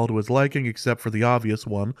running the ball to his liking, except for the obvious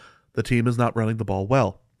one: the team is not running the ball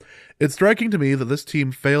well. It's striking to me that this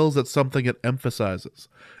team fails at something it emphasizes.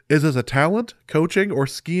 Is this a talent, coaching, or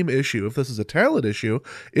scheme issue? If this is a talent issue,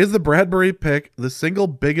 is the Bradbury pick the single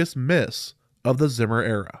biggest miss of the Zimmer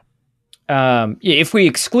era? If we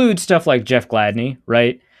exclude stuff like Jeff Gladney,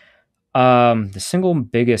 right? The single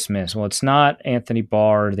biggest miss. Well, it's not Anthony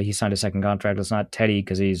Barr that he signed a second contract. It's not Teddy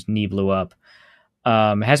because his knee blew up.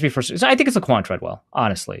 It has to be first. I think it's Laquan Treadwell,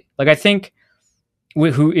 honestly. Like, I think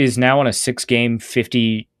who is now on a 6-game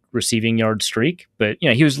 50 receiving yard streak, but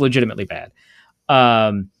he was legitimately bad.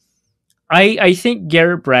 I think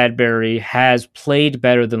Garrett Bradbury has played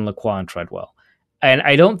better than Laquan Treadwell, and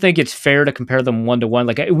I don't think it's fair to compare them 1-to-1.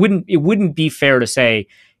 Like, it wouldn't be fair to say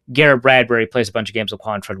Garrett Bradbury plays a bunch of games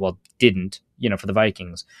Laquan Treadwell didn't, for the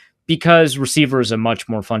Vikings, because receiver is a much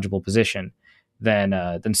more fungible position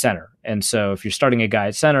than center. And so if you're starting a guy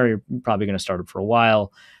at center, you're probably going to start him for a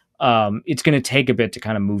while. It's going to take a bit to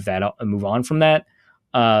kind of move on from that.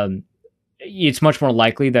 It's much more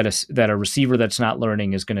likely that a receiver that's not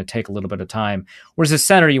learning is going to take a little bit of time. Whereas a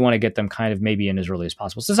center, you want to get them kind of maybe in as early as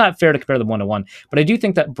possible. So it's not fair to compare them 1-to-1, but I do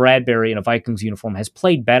think that Bradbury in a Vikings uniform has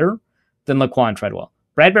played better than Laquan Treadwell.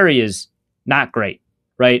 Bradbury is not great,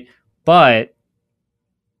 right? But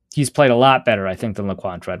he's played a lot better, I think, than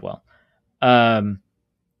Laquan Treadwell. I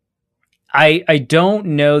don't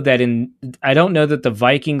know that the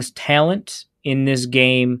Vikings' talent in this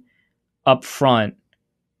game up front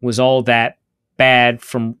was all that bad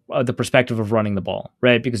from the perspective of running the ball,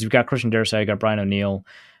 right? Because you've got Christian Darrisaw, you've got Brian O'Neill,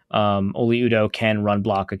 Oli Udoh can run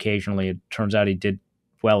block occasionally. It turns out he did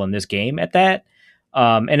well in this game at that.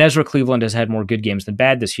 And Ezra Cleveland has had more good games than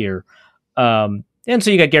bad this year. And so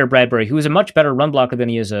you got Garrett Bradbury, who is a much better run blocker than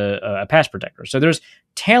he is a pass protector. So there's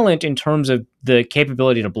talent in terms of the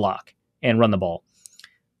capability to block and run the ball.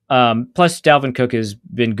 Plus, Dalvin Cook has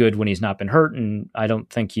been good when he's not been hurt, and I don't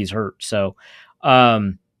think he's hurt. So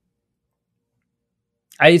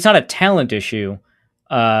it's not a talent issue.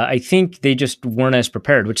 I think they just weren't as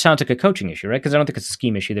prepared, which sounds like a coaching issue, right? Because I don't think it's a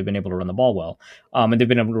scheme issue. They've been able to run the ball well, and they've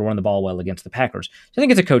been able to run the ball well against the Packers. So I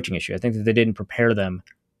think it's a coaching issue. I think that they didn't prepare them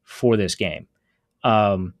for this game.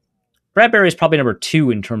 Bradbury is probably number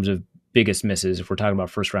 2 in terms of biggest misses if we're talking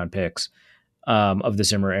about first-round picks of the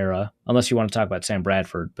Zimmer era, unless you want to talk about Sam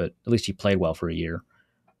Bradford, but at least he played well for a year.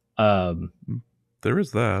 There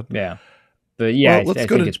is that. Yeah. But yeah, well, I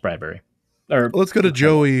think it's Bradbury. Let's go to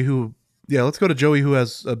Joey, who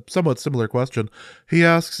has a somewhat similar question. He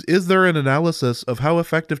asks, is there an analysis of how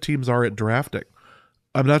effective teams are at drafting?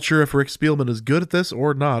 I'm not sure if Rick Spielman is good at this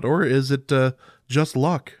or not, or is it just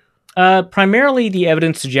luck? Primarily, the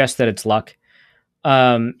evidence suggests that it's luck.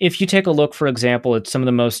 If you take a look, for example, at some of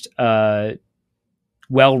the most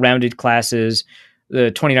well-rounded classes,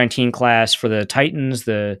 the 2019 class for the Titans,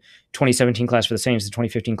 the 2017 class for the Saints, the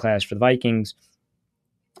 2015 class for the Vikings,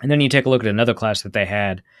 and then you take a look at another class that they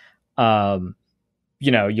had,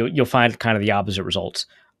 you'll find kind of the opposite results.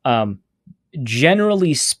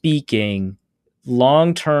 Generally speaking,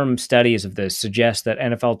 long-term studies of this suggest that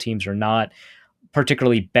NFL teams are not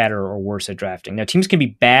particularly better or worse at drafting. Now, teams can be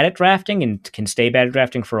bad at drafting and can stay bad at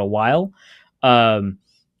drafting for a while,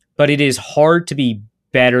 but it is hard to be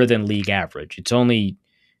better than league average. It's only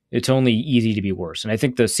It's only easy to be worse. And I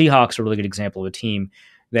think the Seahawks are a really good example of a team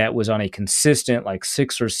that was on a consistent like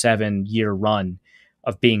 6 or 7 year run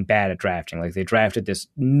of being bad at drafting. Like they drafted this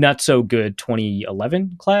not so good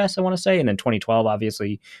 2011 class, I want to say, and then 2012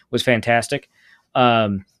 obviously was fantastic.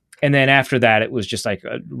 And then after that, it was just like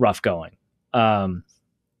a rough going.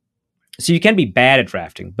 So you can be bad at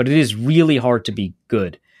drafting, but it is really hard to be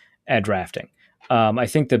good at drafting. I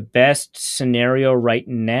think the best scenario right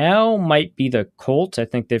now might be the Colts. I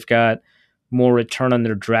think they've got more return on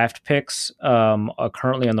their draft picks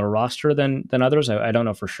currently on their roster than others. I don't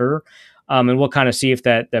know for sure. And we'll kind of see if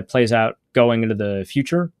that plays out going into the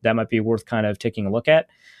future. That might be worth kind of taking a look at.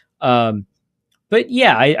 But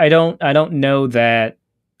yeah, I don't know that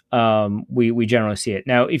we generally see it.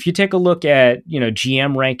 Now, if you take a look at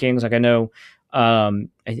GM rankings, like I know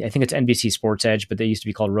I think it's NBC Sports Edge, but they used to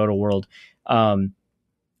be called Roto World.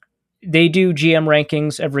 They do GM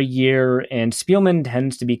rankings every year, and Spielman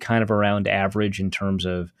tends to be kind of around average in terms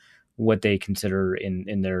of what they consider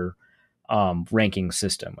in their ranking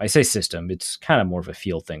system. I say system, it's kind of more of a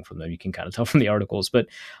feel thing from them. You can kind of tell from the articles, but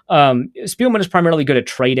Spielman is primarily good at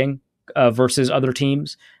trading versus other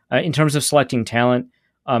teams. In terms of selecting talent,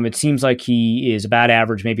 it seems like he is about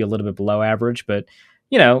average, maybe a little bit below average, but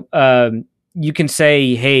you can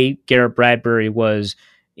say, hey, Garrett Bradbury was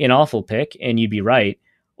an awful pick, and you'd be right.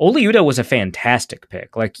 Oli Udoh was a fantastic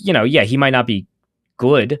pick. Like, yeah, he might not be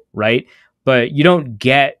good, right? But you don't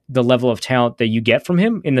get the level of talent that you get from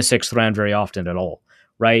him in the 6th round very often at all,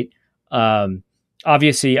 right?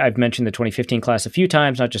 Obviously, I've mentioned the 2015 class a few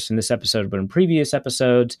times, not just in this episode, but in previous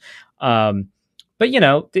episodes. But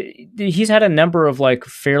he's had a number of like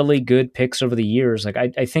fairly good picks over the years. Like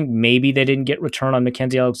I think maybe they didn't get return on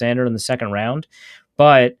Mackenzie Alexander in the 2nd round,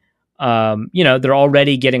 but they're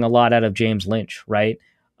already getting a lot out of James Lynch, right?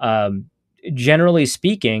 Generally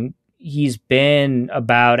speaking, he's been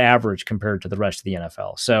about average compared to the rest of the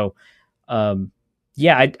NFL. So, I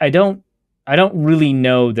don't really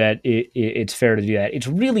know that it's fair to do that. It's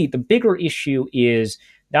really the bigger issue is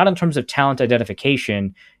not in terms of talent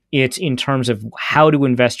identification. It's in terms of how to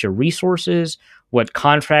invest your resources, what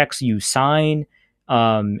contracts you sign,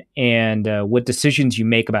 and what decisions you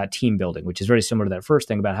make about team building, which is very similar to that first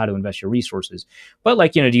thing about how to invest your resources. But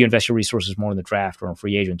do you invest your resources more in the draft or in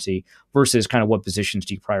free agency versus kind of what positions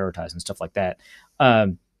do you prioritize and stuff like that?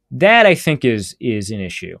 That I think is an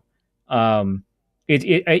issue. I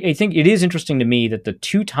think it is interesting to me that the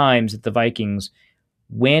 2 times that the Vikings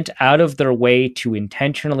went out of their way to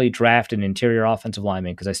intentionally draft an interior offensive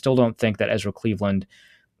lineman, because I still don't think that Ezra Cleveland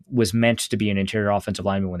was meant to be an interior offensive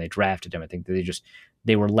lineman when they drafted him. I think that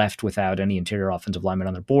they were left without any interior offensive lineman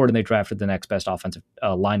on their board, and they drafted the next best offensive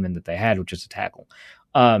lineman that they had, which is a tackle.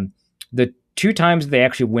 The 2 times they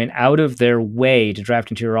actually went out of their way to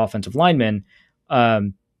draft interior offensive linemen, Pat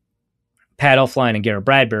Elflein and Garrett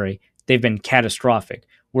Bradbury, they've been catastrophic.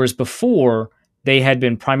 Whereas before, they had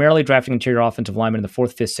been primarily drafting interior offensive linemen in the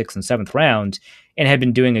 4th, 5th, 6th, and 7th rounds and had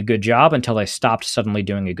been doing a good job until they stopped suddenly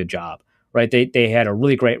doing a good job, right? They had a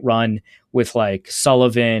really great run with like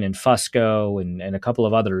Sullivan and Fusco and a couple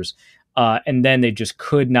of others. And then they just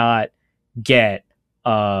could not get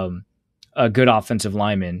a good offensive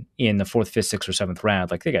lineman in the 4th, 5th, 6th, or 7th round.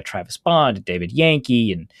 Like they got Travis Bond, David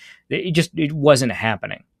Yankee, and it wasn't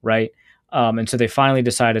happening, right? And so they finally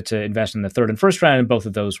decided to invest in the 3rd and 1st round, and both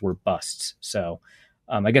of those were busts. So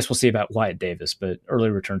I guess we'll see about Wyatt Davis, but early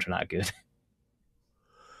returns are not good.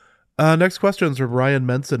 Next question is from Ryan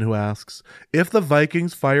Menson, who asks, if the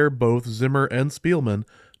Vikings fire both Zimmer and Spielman,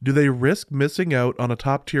 do they risk missing out on a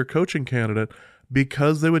top-tier coaching candidate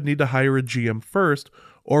because they would need to hire a GM first,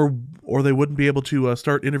 or they wouldn't be able to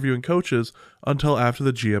start interviewing coaches until after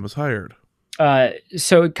the GM is hired?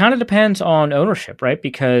 So it kind of depends on ownership, right?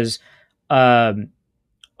 Because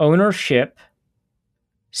ownership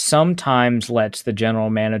sometimes lets the general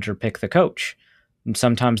manager pick the coach, and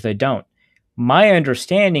sometimes they don't. My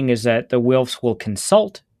understanding is that the Wilfs will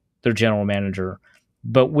consult their general manager,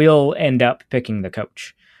 but will end up picking the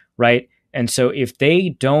coach, right? And so if they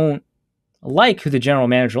don't like who the general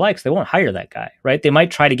manager likes, they won't hire that guy, right? They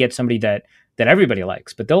might try to get somebody that everybody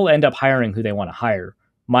likes, but they'll end up hiring who they want to hire.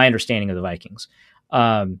 My understanding of the Vikings.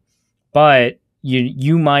 But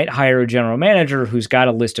you might hire a general manager who's got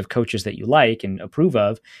a list of coaches that you like and approve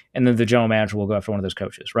of, and then the general manager will go after one of those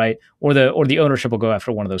coaches, right? Or the ownership will go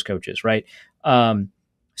after one of those coaches, right?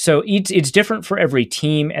 So it's different for every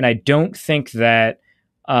team, and I don't think that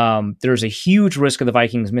there's a huge risk of the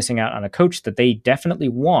Vikings missing out on a coach that they definitely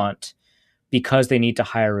want because they need to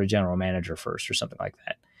hire a general manager first or something like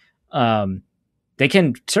that. They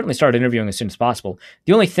can certainly start interviewing as soon as possible.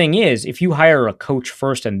 The only thing is, if you hire a coach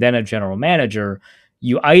first and then a general manager,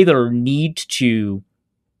 you either need to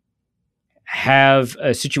have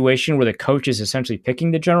a situation where the coach is essentially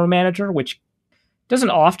picking the general manager, which doesn't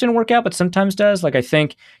often work out, but sometimes does. Like I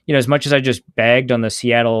think, as much as I just bagged on the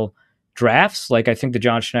Seattle drafts, like I think the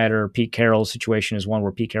John Schneider, Pete Carroll situation is one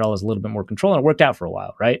where Pete Carroll has a little bit more control, and it worked out for a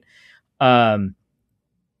while, right? Um,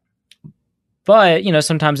 but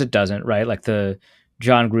sometimes it doesn't, right? Like the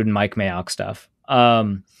John Gruden, Mike Mayock stuff.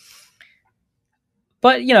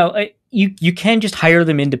 But you can just hire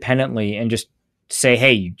them independently and just say,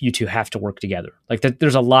 hey, you two have to work together. Like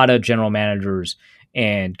there's a lot of general managers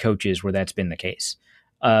and coaches where that's been the case.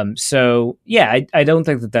 So yeah, I don't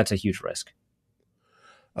think that that's a huge risk.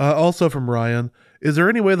 Also from Ryan, is there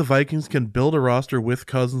any way the Vikings can build a roster with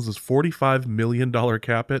Cousins' $45 million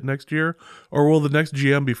cap hit next year, or will the next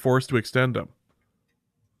GM be forced to extend him?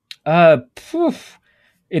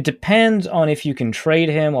 It depends on if you can trade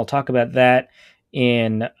him. I'll talk about that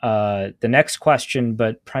in the next question,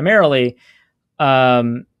 but primarily,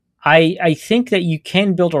 I think that you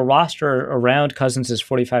can build a roster around Cousins'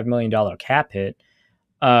 $45 million cap hit.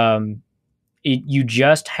 You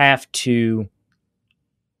just have to,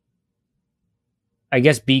 I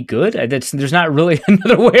guess, be good. There's not really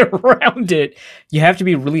another way around it. You have to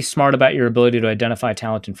be really smart about your ability to identify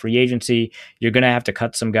talent in free agency. You're going to have to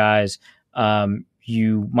cut some guys.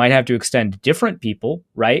 You might have to extend different people,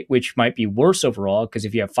 right? Which might be worse overall, because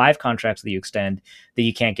if you have 5 contracts that you extend that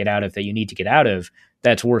you can't get out of, that you need to get out of,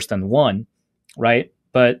 that's worse than 1, right?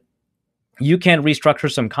 But you can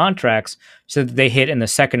restructure some contracts so that they hit in the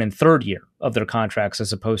second and third year of their contracts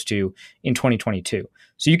as opposed to in 2022.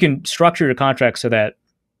 So you can structure your contract so that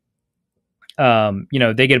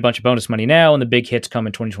they get a bunch of bonus money now, and the big hits come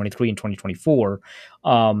in 2023 and 2024,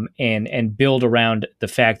 and build around the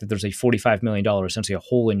fact that there's a $45 million, essentially a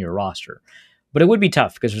hole in your roster. But it would be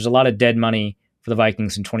tough because there's a lot of dead money for the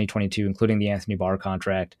Vikings in 2022, including the Anthony Barr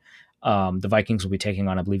contract. The Vikings will be taking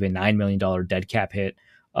on, I believe, a $9 million dead cap hit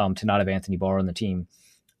to not have Anthony Barr on the team.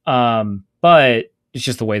 But it's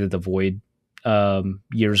just the way that the void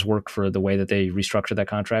years work for the way that they restructure that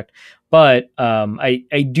contract. But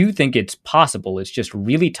I do think it's possible. It's just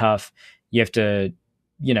really tough. You have to,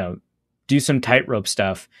 do some tightrope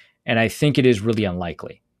stuff. And I think it is really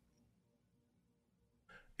unlikely.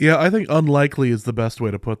 Yeah, I think unlikely is the best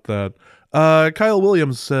way to put that. Kyle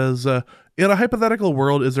Williams says, in a hypothetical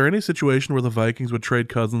world, is there any situation where the Vikings would trade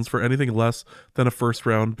Cousins for anything less than a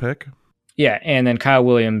first-round pick? Yeah, and then Kyle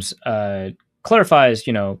Williams clarifies,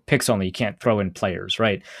 picks only. You can't throw in players,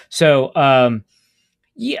 right? So,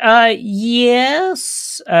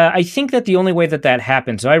 yes. I think that the only way that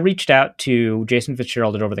happens, so I reached out to Jason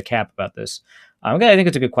Fitzgerald at Over the Cap about this. I think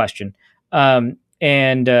it's a good question.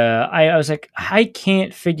 And I was like, I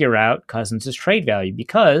can't figure out Cousins' trade value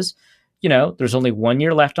because, there's only 1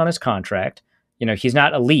 year left on his contract. He's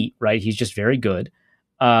not elite, right? He's just very good.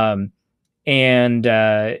 And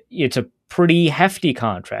it's a pretty hefty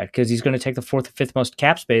contract because he's going to take the 4th or 5th most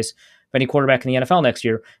cap space of any quarterback in the NFL next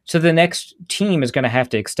year. So the next team is going to have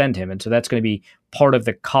to extend him. And so that's going to be part of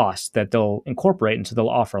the cost that they'll incorporate. And so they'll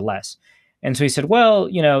offer less. And so he said, well,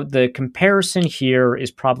 the comparison here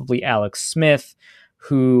is probably Alex Smith,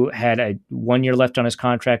 who had a 1 year left on his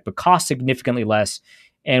contract, but cost significantly less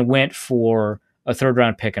and went for a 3rd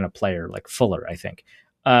round pick and a player like Fuller, I think.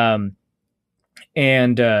 And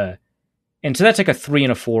so that's like a 3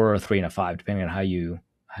 and a 4 or a 3 and a 5, depending on how you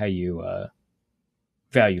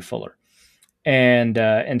value Fuller.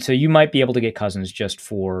 And so you might be able to get Cousins just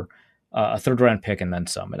for a 3rd round pick and then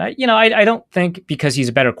some. And I don't think because he's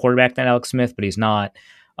a better quarterback than Alex Smith, but he's not.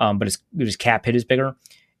 But his cap hit is bigger.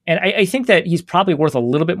 And I think that he's probably worth a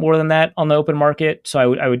little bit more than that on the open market.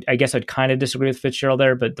 So I guess I'd kind of disagree with Fitzgerald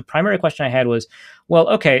there. But the primary question I had was, well,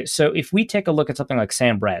 okay, so if we take a look at something like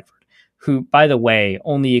Sam Bradford, who, by the way,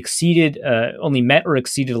 only met or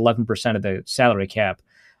exceeded 11% of the salary cap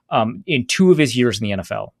in 2 of his years in the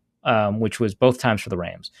NFL, which was both times for the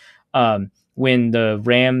Rams. When the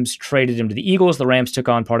Rams traded him to the Eagles, the Rams took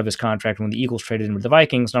on part of his contract. When the Eagles traded him to the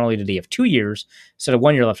Vikings, not only did he have 2 years, instead of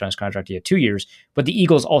 1 year left on his contract, he had 2 years, but the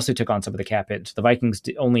Eagles also took on some of the cap hit. So the Vikings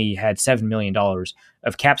only had $7 million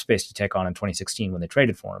of cap space to take on in 2016 when they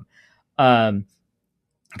traded for him.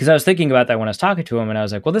 Because I was thinking about that when I was talking to him, and I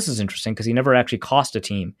was like, well, this is interesting because he never actually cost a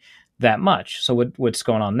team that much. So what's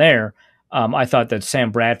going on there? I thought that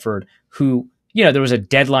Sam Bradford, who, there was a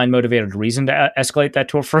deadline motivated reason to escalate that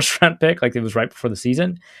to a 1st round pick, like it was right before the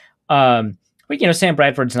season. But, Sam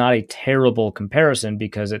Bradford's not a terrible comparison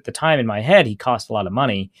because at the time in my head, he cost a lot of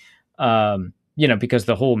money, because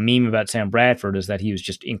the whole meme about Sam Bradford is that he was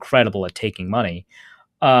just incredible at taking money.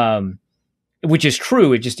 which is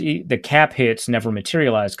true. It just the cap hits never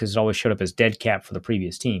materialized because it always showed up as dead cap for the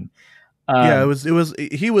previous team. Yeah,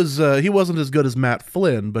 he wasn't as good as Matt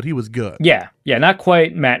Flynn, but he was good. Yeah, not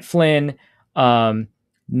quite Matt Flynn.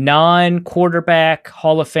 Non-quarterback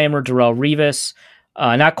Hall of Famer Darrelle Revis,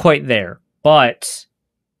 not quite there, but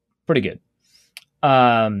pretty good.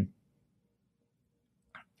 I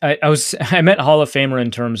meant Hall of Famer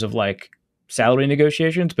in terms of like salary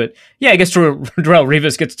negotiations, but yeah, I guess Darrelle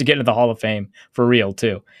Revis gets to get into the Hall of Fame for real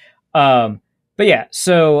too. But yeah,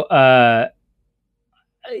 so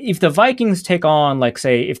if the Vikings take on, like,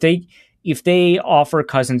 say, if they offer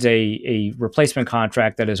Cousins a replacement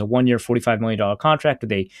contract that is a 1 year, $45 million contract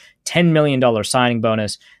with a $10 million signing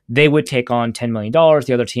bonus, they would take on $10 million.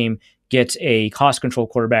 The other team gets a cost control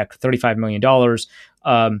quarterback for $35 million,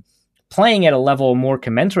 playing at a level more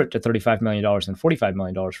commensurate to $35 million than $45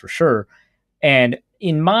 million for sure. And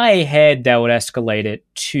in my head, that would escalate it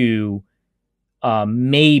to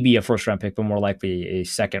maybe a first round pick, but more likely a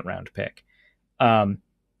second round pick.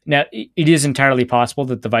 Now, it is entirely possible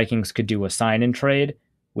that the Vikings could do a sign-in trade,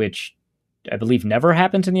 which I believe never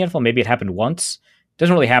happens in the NFL. Maybe it happened once. It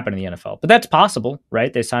doesn't really happen in the NFL, but that's possible,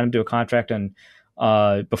 right? They sign him to a contract on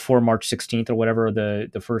before March 16th or whatever the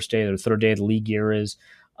first day or the third day of the league year is,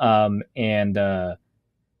 and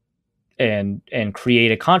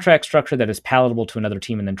create a contract structure that is palatable to another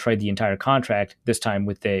team, and then trade the entire contract, this time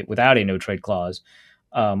without a no-trade clause,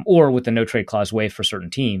 or with the no-trade clause waived for certain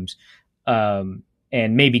teams.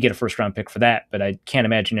 And maybe get a first-round pick for that. But I can't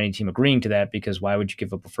imagine any team agreeing to that, because why would you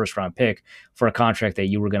give up a first-round pick for a contract that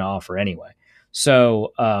you were going to offer anyway?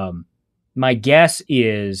 So my guess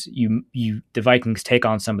is the Vikings take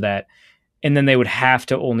on some of that, and then they would have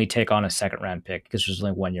to only take on a second-round pick because there's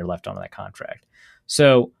only 1 year left on that contract.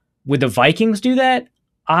 So would the Vikings do that?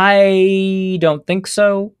 I don't think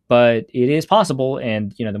so, but it is possible.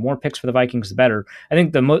 And, the more picks for the Vikings, the better. I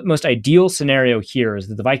think the most ideal scenario here is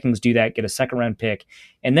that the Vikings do that, get a second round pick,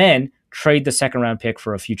 and then trade the second round pick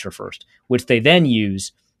for a future first, which they then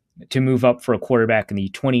use to move up for a quarterback in the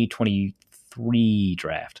 2023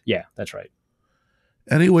 draft. Yeah, that's right.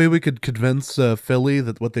 Any way we could convince Philly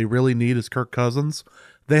that what they really need is Kirk Cousins?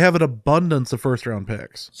 They have an abundance of first round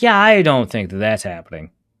picks. Yeah, I don't think that that's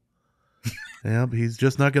happening. Yeah, he's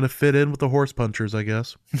just not going to fit in with the horse punchers, I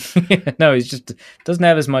guess. No, he's just doesn't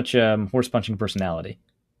have as much horse punching personality.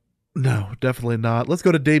 No, definitely not. Let's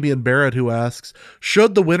go to Damian Barrett, who asks,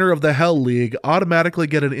 should the winner of the Hell League automatically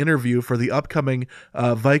get an interview for the upcoming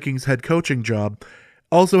Vikings head coaching job?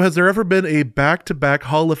 Also, has there ever been a back-to-back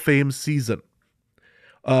Hall of Fame season?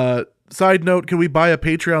 Side note, can we buy a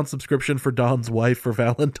Patreon subscription for Don's wife for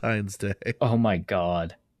Valentine's Day? Oh my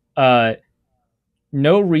God.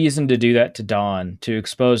 No reason to do that to Don, to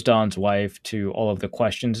expose Don's wife to all of the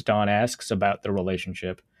questions Don asks about the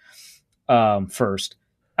relationship. First.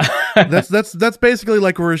 That's basically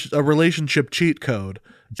like a relationship cheat code,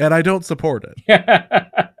 and I don't support it.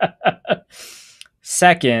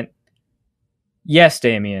 Second, yes,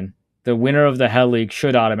 Damien, the winner of the Hell League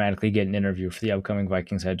should automatically get an interview for the upcoming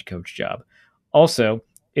Vikings head coach job. Also,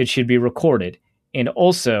 it should be recorded, and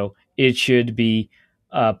also it should be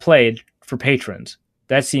played for patrons.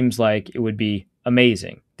 That seems like it would be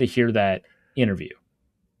amazing to hear that interview.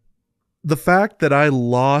 The fact that I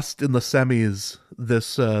lost in the semis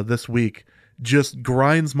this week just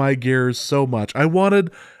grinds my gears so much. I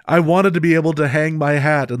wanted to be able to hang my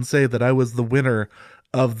hat and say that I was the winner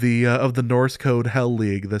of the Norse Code Hell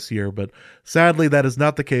League this year, but sadly that is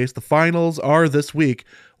not the case. The finals are this week.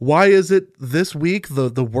 Why is it this week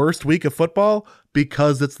the worst week of football?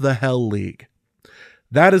 Because it's the Hell League.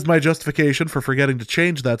 That is my justification for forgetting to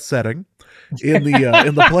change that setting in the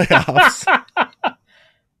playoffs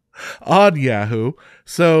on Yahoo.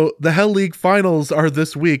 So the Hell League finals are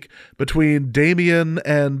this week between Damien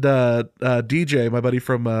and DJ, my buddy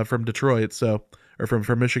from Detroit, or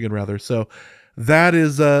from Michigan rather. So that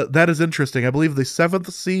is interesting. I believe the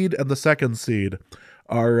 7th seed and the 2nd seed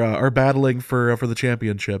are battling for the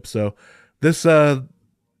championship. So this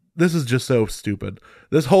is just so stupid.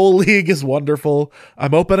 This whole league is wonderful.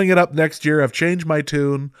 I'm opening it up next year. I've changed my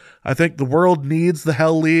tune. I think the world needs the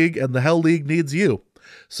Hell League, and the Hell League needs you.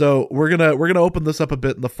 So we're gonna open this up a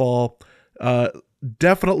bit in the fall.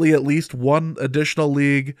 Definitely at least one additional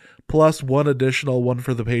league plus one additional one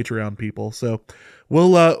for the Patreon people. So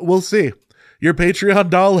we'll see. Your Patreon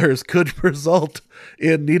dollars could result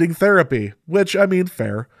in needing therapy, which, I mean,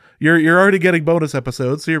 fair. You're already getting bonus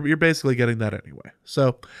episodes, so you're basically getting that anyway.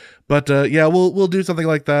 So, but yeah, we'll do something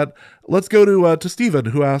like that. Let's go to Steven,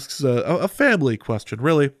 who asks a family question,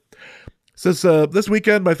 really. Says, this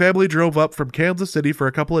weekend, my family drove up from Kansas City for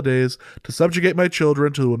a couple of days to subjugate my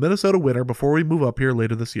children to a Minnesota winter before we move up here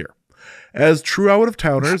later this year. As true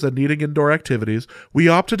out-of-towners and needing indoor activities, we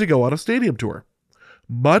opted to go on a stadium tour.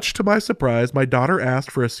 Much to my surprise, my daughter asked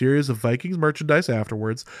for a series of Vikings merchandise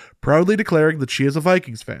afterwards, proudly declaring that she is a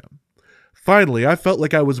Vikings fan. Finally, I felt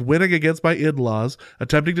like I was winning against my in-laws,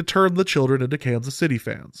 attempting to turn the children into Kansas City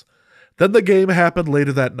fans. Then the game happened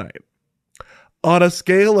later that night. On a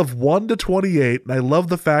scale of 1 to 28, and I love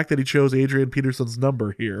the fact that he chose Adrian Peterson's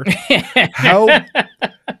number here,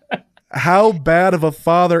 how bad of a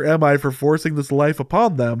father am I for forcing this life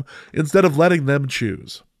upon them instead of letting them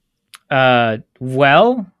choose? I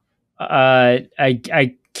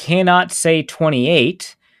cannot say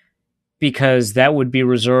 28 because that would be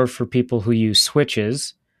reserved for people who use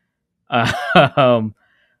switches.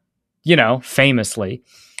 Famously.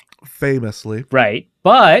 Right.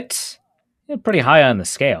 But pretty high on the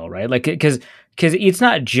scale, right? Like, because it's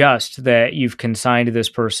not just that you've consigned this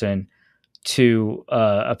person to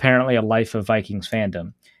apparently a life of Vikings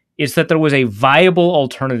fandom. It's that there was a viable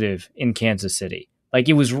alternative in Kansas City. Like,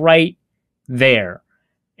 it was right there.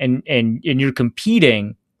 And you're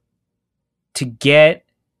competing to get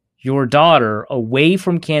your daughter away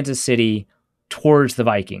from Kansas City towards the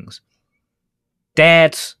Vikings.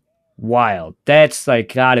 That's wild. That's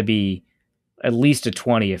like got to be at least a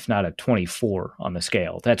 20, if not a 24 on the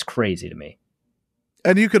scale. That's crazy to me.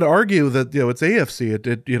 And you could argue that, it's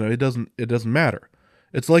AFC. It doesn't matter.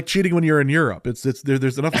 It's like cheating when you're in Europe.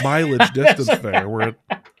 There's enough mileage distance there where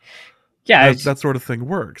that sort of thing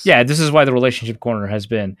works. Yeah, this is why the Relationship Corner has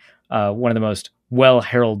been one of the most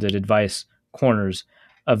well-heralded advice corners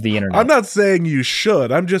of the internet. I'm not saying you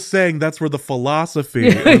should. I'm just saying that's where the philosophy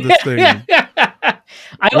of this thing.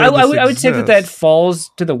 I would say that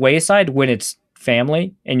falls to the wayside when it's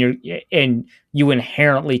family and you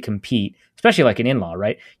inherently compete, especially like an in-law,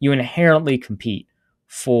 right? You inherently compete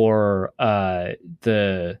for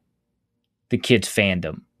the kid's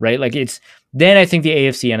fandom, right? Like then I think the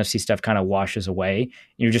AFC NFC stuff kind of washes away. And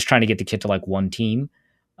you're just trying to get the kid to like one team.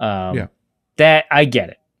 That I get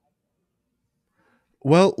it.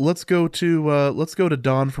 Well, let's go to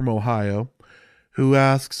Don from Ohio, who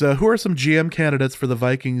asks, who are some GM candidates for the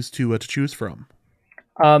Vikings to choose from?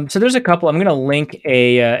 So there's a couple. I'm going to link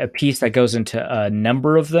a piece that goes into a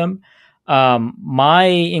number of them. My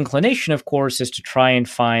inclination, of course, is to try and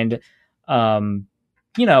find, a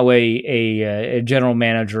general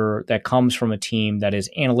manager that comes from a team that is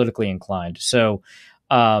analytically inclined. So,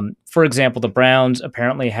 for example, the Browns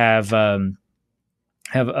apparently have quote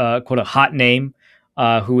a hot name,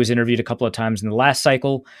 who was interviewed a couple of times in the last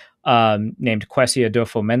cycle, named Kwesi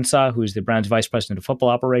Adofo-Mensah, who's the Browns vice president of football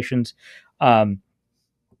operations. I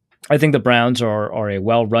think the Browns are a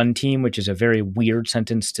well-run team, which is a very weird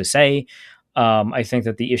sentence to say. I think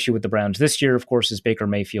that the issue with the Browns this year, of course, is Baker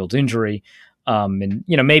Mayfield's injury. And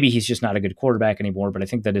maybe he's just not a good quarterback anymore, but I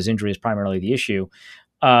think that his injury is primarily the issue.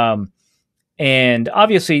 And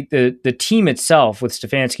obviously the team itself with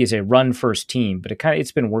Stefanski is a run-first team, but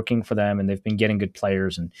it's been working for them and they've been getting good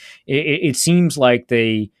players. And it seems like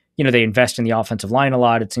they invest in the offensive line a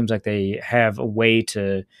lot. It seems like they have a way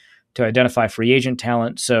to identify free agent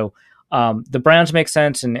talent. So the Browns make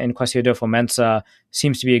sense, and Kwesi Adofo-Mensah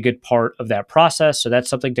seems to be a good part of that process. So that's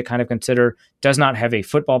something to kind of consider. Does not have a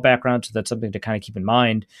football background, so that's something to kind of keep in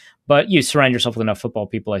mind. But you surround yourself with enough football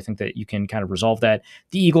people, I think that you can kind of resolve that.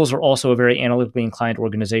 The Eagles are also a very analytically inclined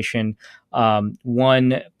organization.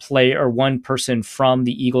 One person from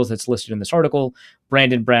the Eagles that's listed in this article,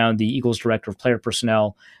 Brandon Brown, the Eagles director of player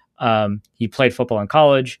personnel. He played football in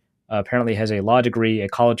college. Apparently has a law degree, a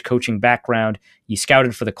college coaching background. He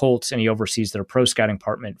scouted for the Colts, and he oversees their pro scouting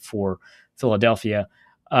department for Philadelphia.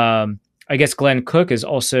 I guess Glenn Cook is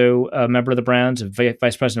also a member of the Browns,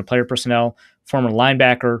 vice president of player personnel, former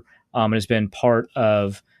linebacker, and has been part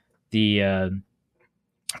of the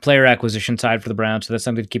player acquisition side for the Browns. So that's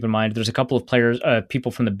something to keep in mind. There's a couple of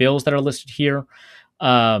people from the Bills that are listed here.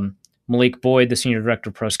 Malik Boyd, the senior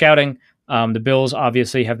director of pro scouting. The Bills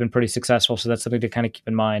obviously have been pretty successful, so that's something to kind of keep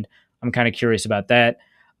in mind. I'm kind of curious about that.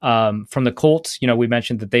 From the Colts, we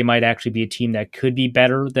mentioned that they might actually be a team that could be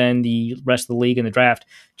better than the rest of the league in the draft.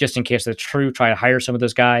 Just in case that's true, try to hire some of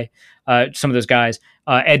those guys.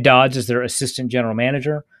 Ed Dodds is their assistant general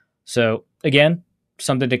manager. So again,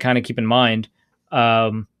 something to kind of keep in mind.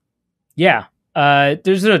 There's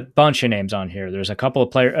a bunch of names on here. There's a couple of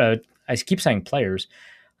players. I keep saying players.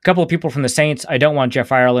 A couple of people from the Saints. I don't want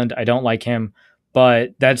Jeff Ireland. I don't like him,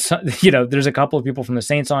 but that's, there's a couple of people from the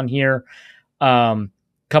Saints on here.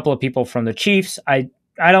 Couple of people from the Chiefs. I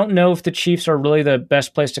don't know if the Chiefs are really the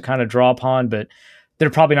best place to kind of draw upon, but they're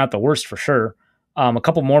probably not the worst for sure. A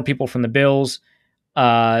couple more people from the Bills.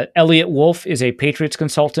 Elliot Wolf is a Patriots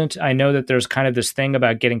consultant. I know that there's kind of this thing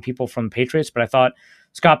about getting people from the Patriots, but I thought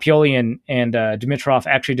Scott Pioli and Dimitroff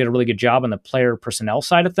actually did a really good job on the player personnel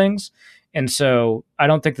side of things. And so I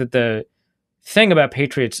don't think that the thing about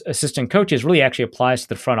Patriots assistant coaches really actually applies to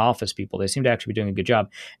the front office people. They seem to actually be doing a good job.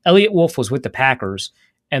 Elliot Wolf was with the Packers.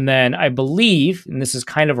 And then I believe, and this is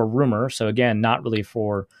kind of a rumor, so again, not really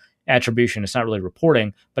for attribution, it's not really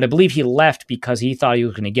reporting, but I believe he left because he thought he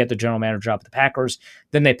was going to get the general manager job at the Packers.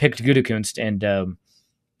 Then they picked Gutekunst, and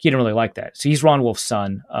he didn't really like that. So he's Ron Wolf's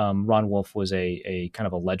son. Ron Wolf was a kind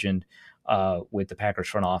of a legend with the Packers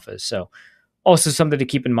front office. So also something to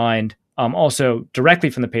keep in mind. Also, directly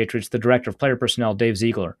from the Patriots, the director of player personnel, Dave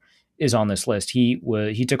Ziegler, is on this list.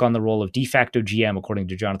 He took on the role of de facto GM, according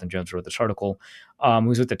to Jonathan Jones, who wrote this article, who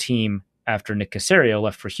was with the team after Nick Caserio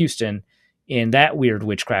left for Houston in that weird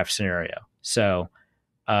witchcraft scenario. So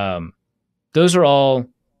those are all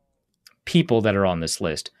people that are on this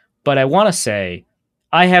list. But I want to say,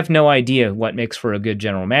 I have no idea what makes for a good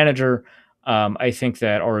general manager. I think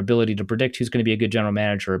that our ability to predict who's going to be a good general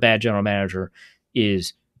manager or a bad general manager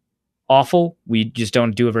is awful. We just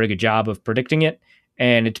don't do a very good job of predicting it.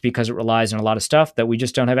 And it's because it relies on a lot of stuff that we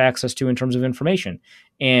just don't have access to in terms of information.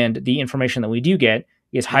 And the information that we do get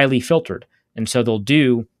is highly filtered. And so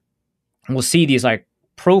we'll see these like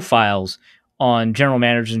profiles on general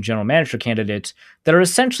managers and general manager candidates that are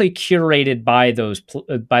essentially curated by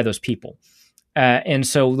those people. And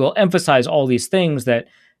so they'll emphasize all these things that,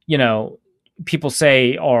 people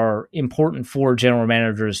say are important for general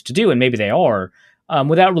managers to do, and maybe they are,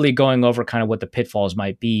 without really going over kind of what the pitfalls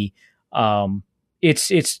might be.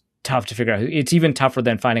 It's tough to figure out. It's even tougher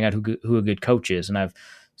than finding out who a good coach is. And I've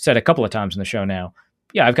said a couple of times in the show now,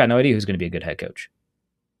 I've got no idea who's going to be a good head coach.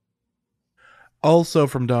 Also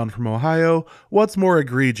from Don from Ohio, what's more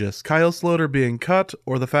egregious, Kyle Sloter being cut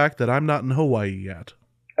or the fact that I'm not in Hawaii yet?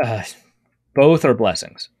 Both are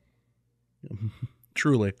blessings.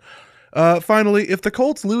 Truly. Finally, if the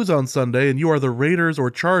Colts lose on Sunday and you are the Raiders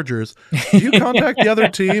or Chargers, do you contact the other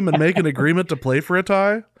team and make an agreement to play for a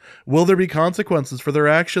tie? Will there be consequences for their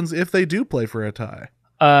actions if they do play for a tie?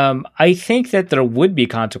 I think that there would be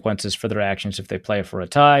consequences for their actions if they play for a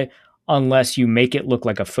tie, unless you make it look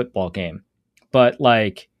like a football game. But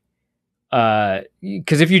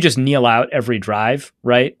because if you just kneel out every drive,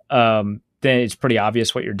 right, then it's pretty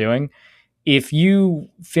obvious what you're doing. If you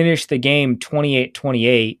finish the game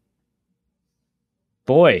 28-28,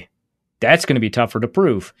 boy, that's going to be tougher to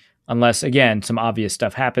prove unless, again, some obvious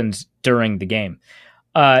stuff happens during the game.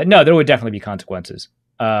 No, there would definitely be consequences.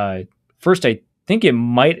 First, I think it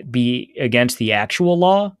might be against the actual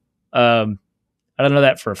law. I don't know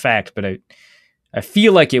that for a fact, but I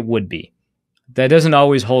feel like it would be. That doesn't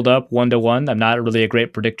always hold up 1-to-1. I'm not really a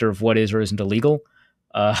great predictor of what is or isn't illegal.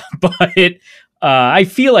 But I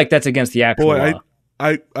feel like that's against the actual law.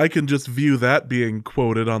 I can just view that being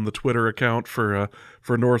quoted on the Twitter account for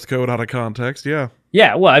North Code out of context. Yeah.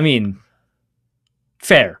 Yeah. Well, I mean,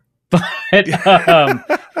 fair. But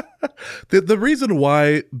the reason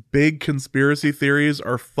why big conspiracy theories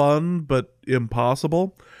are fun but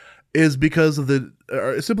impossible is because of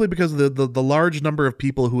simply because of the large number of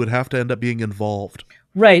people who would have to end up being involved.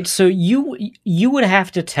 Right. So you would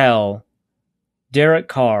have to tell Derek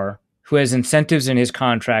Carr, who has incentives in his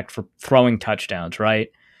contract for throwing touchdowns, right,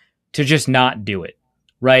 to just not do it,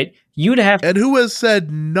 right? You'd have and who has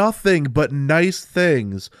said nothing but nice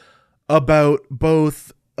things about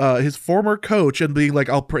both his former coach and being like,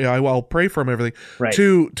 I'll pray for him and everything, right,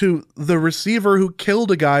 to the receiver who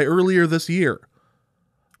killed a guy earlier this year.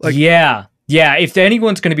 Like, yeah. If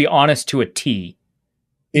anyone's going to be honest to a T,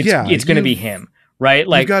 it's going to be him, right?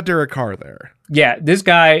 Like, you've got Derek Carr there. Yeah, this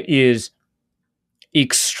guy is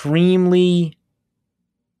extremely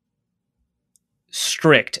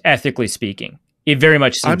strict, ethically speaking. It very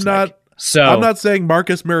much seems I'm not saying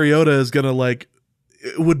Marcus Mariota is gonna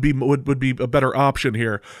would be a better option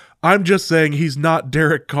here. I'm just saying he's not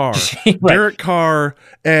Derek Carr. Right. Derek Carr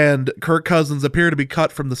and Kirk Cousins appear to be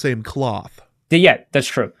cut from the same cloth. Yeah, that's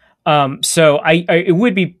true. So it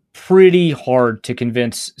would be pretty hard to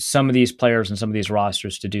convince some of these players and some of these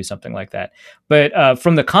rosters to do something like that. But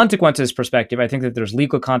from the consequences perspective, I think that there's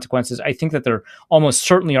legal consequences. I think that there almost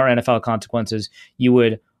certainly are NFL consequences. You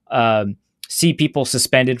would see people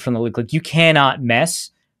suspended from the league. Like, you cannot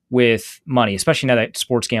mess with money, especially now that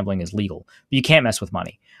sports gambling is legal. You can't mess with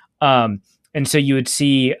money. And so you would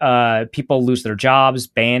see people lose their jobs,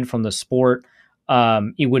 banned from the sport.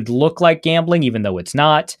 It would look like gambling, even though it's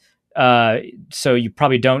not. So you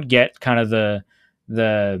probably don't get kind of the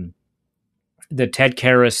Ted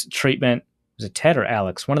Karras treatment. was it Ted or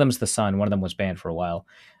Alex? One of them is the son. One of them was banned for a while.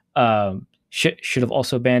 Should have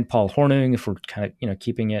also banned Paul Hornung if we're kind of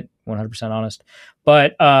keeping it 100% honest.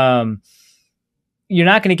 But you're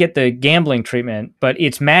not going to get the gambling treatment, but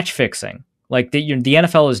it's match fixing. Like the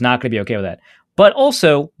NFL is not going to be okay with that. But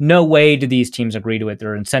also, no way do these teams agree to it.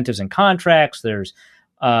 There are incentives and contracts. There's,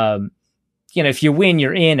 if you win,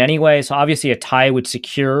 you're in anyway. So obviously, a tie would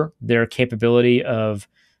secure their capability of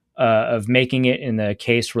making it in the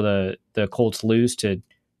case where the Colts lose to.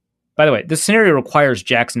 By the way, this scenario requires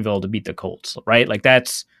Jacksonville to beat the Colts, right? Like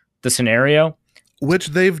that's the scenario, which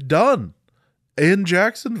they've done in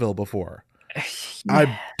Jacksonville before.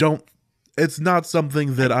 Yeah. It's not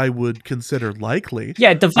something that I would consider likely.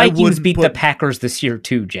 Yeah, the Vikings beat the Packers this year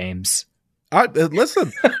too, James.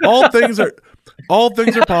 Listen, all things are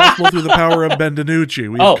possible through the power of Ben DiNucci.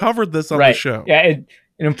 We've covered this on the show. Yeah, and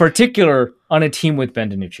in particular on a team with Ben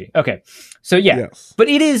DiNucci. Okay, so yeah, yes. But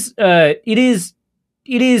it is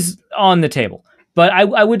on the table. But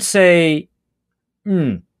I would say,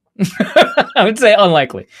 I would say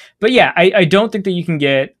unlikely. But yeah, I don't think that you can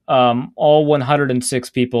get all 106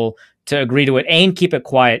 people to agree to it and keep it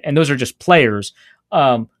quiet. And those are just players,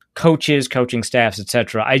 coaches, coaching staffs,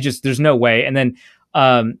 etc. There's no way. And then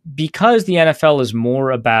because the NFL is more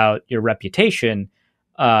about your reputation,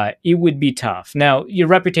 it would be tough. Now, your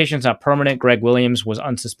reputation is not permanent. Greg Williams was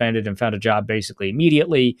unsuspended and found a job basically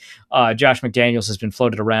immediately. Josh McDaniels has been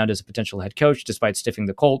floated around as a potential head coach despite stiffing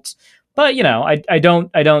the Colts. But I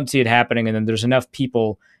don't see it happening. And then there's enough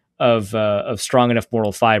people of strong enough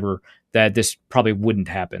moral fiber that this probably wouldn't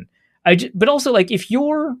happen. But also, like, if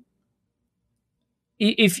you've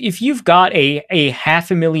got a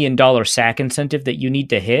 $500,000 sack incentive that you need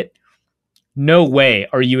to hit, no way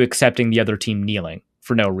are you accepting the other team kneeling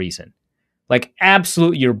for no reason. Like,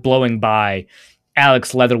 absolutely, you're blowing by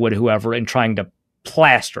Alex Leatherwood, whoever, and trying to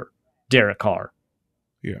plaster Derek Carr.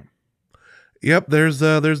 Yeah. Yep, there's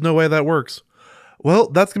no way that works. Well,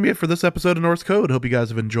 that's going to be it for this episode of Norse Code. Hope you guys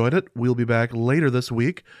have enjoyed it. We'll be back later this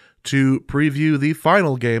week to preview the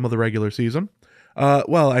final game of the regular season.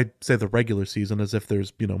 Well, I say the regular season as if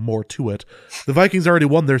there's, more to it. The Vikings already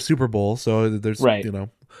won their Super Bowl, so there's,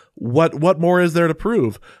 what more is there to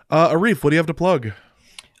prove? Arif, what do you have to plug?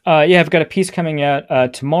 I've got a piece coming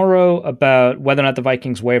out tomorrow about whether or not the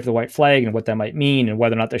Vikings waved the white flag and what that might mean and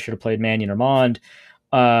whether or not they should have played Mannion or Mond,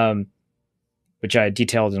 which I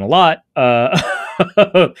detailed in a lot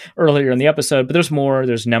earlier in the episode, but there's more.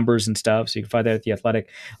 There's numbers and stuff, so you can find that at The Athletic.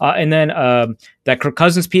 And then that Kirk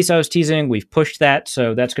Cousins piece I was teasing, we've pushed that,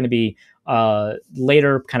 so that's going to be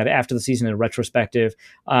later, kind of after the season in retrospective.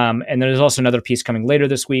 And there's also another piece coming later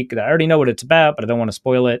this week that I already know what it's about, but I don't want to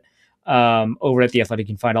spoil it. Over at The Athletic,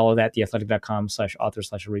 you can find all of that,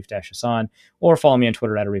 theathletic.com/author/Arif-Hassan, or follow me on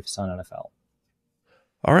Twitter at ArifHassanNFL.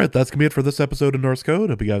 All right, that's going to be it for this episode of Norse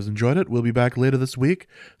Code. Hope you guys enjoyed it. We'll be back later this week.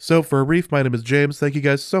 So for Arif, my name is James. Thank you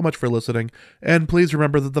guys so much for listening. And please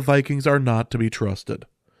remember that the Vikings are not to be trusted.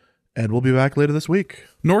 And we'll be back later this week.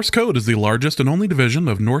 Norse Code is the largest and only division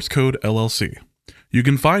of Norse Code LLC. You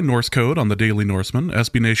can find Norse Code on the Daily Norseman,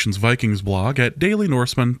 SB Nation's Vikings blog, at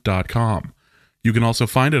dailynorseman.com. You can also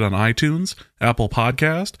find it on iTunes, Apple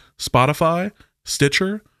Podcast, Spotify,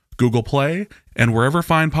 Stitcher, Google Play, and wherever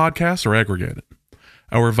fine podcasts are aggregated.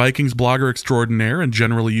 Our Vikings blogger extraordinaire and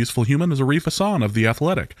generally useful human is Arif Hassan of The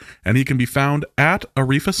Athletic, and he can be found at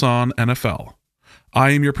Arif Hassan NFL. I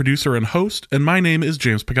am your producer and host, and my name is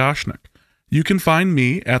James Pagashnik. You can find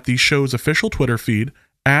me at the show's official Twitter feed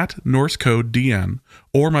at NorseCodeDN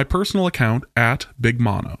or my personal account at Big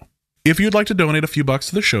Mono. If you'd like to donate a few bucks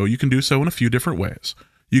to the show, you can do so in a few different ways.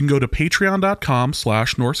 You can go to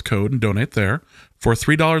patreon.com/NorseCode and donate there. For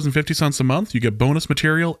 $3.50 a month, you get bonus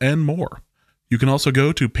material and more. You can also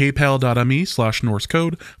go to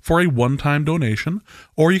paypal.me/NorseCode for a one-time donation,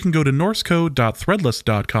 or you can go to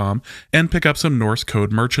norsecode.threadless.com and pick up some Norse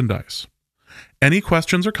Code merchandise. Any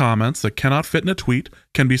questions or comments that cannot fit in a tweet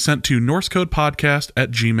can be sent to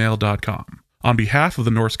norsecodepodcast@gmail.com. On behalf of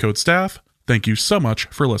the Norse Code staff, thank you so much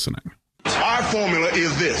for listening. Our formula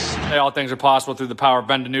is this. All things are possible through the power of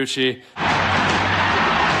Ben DiNucci.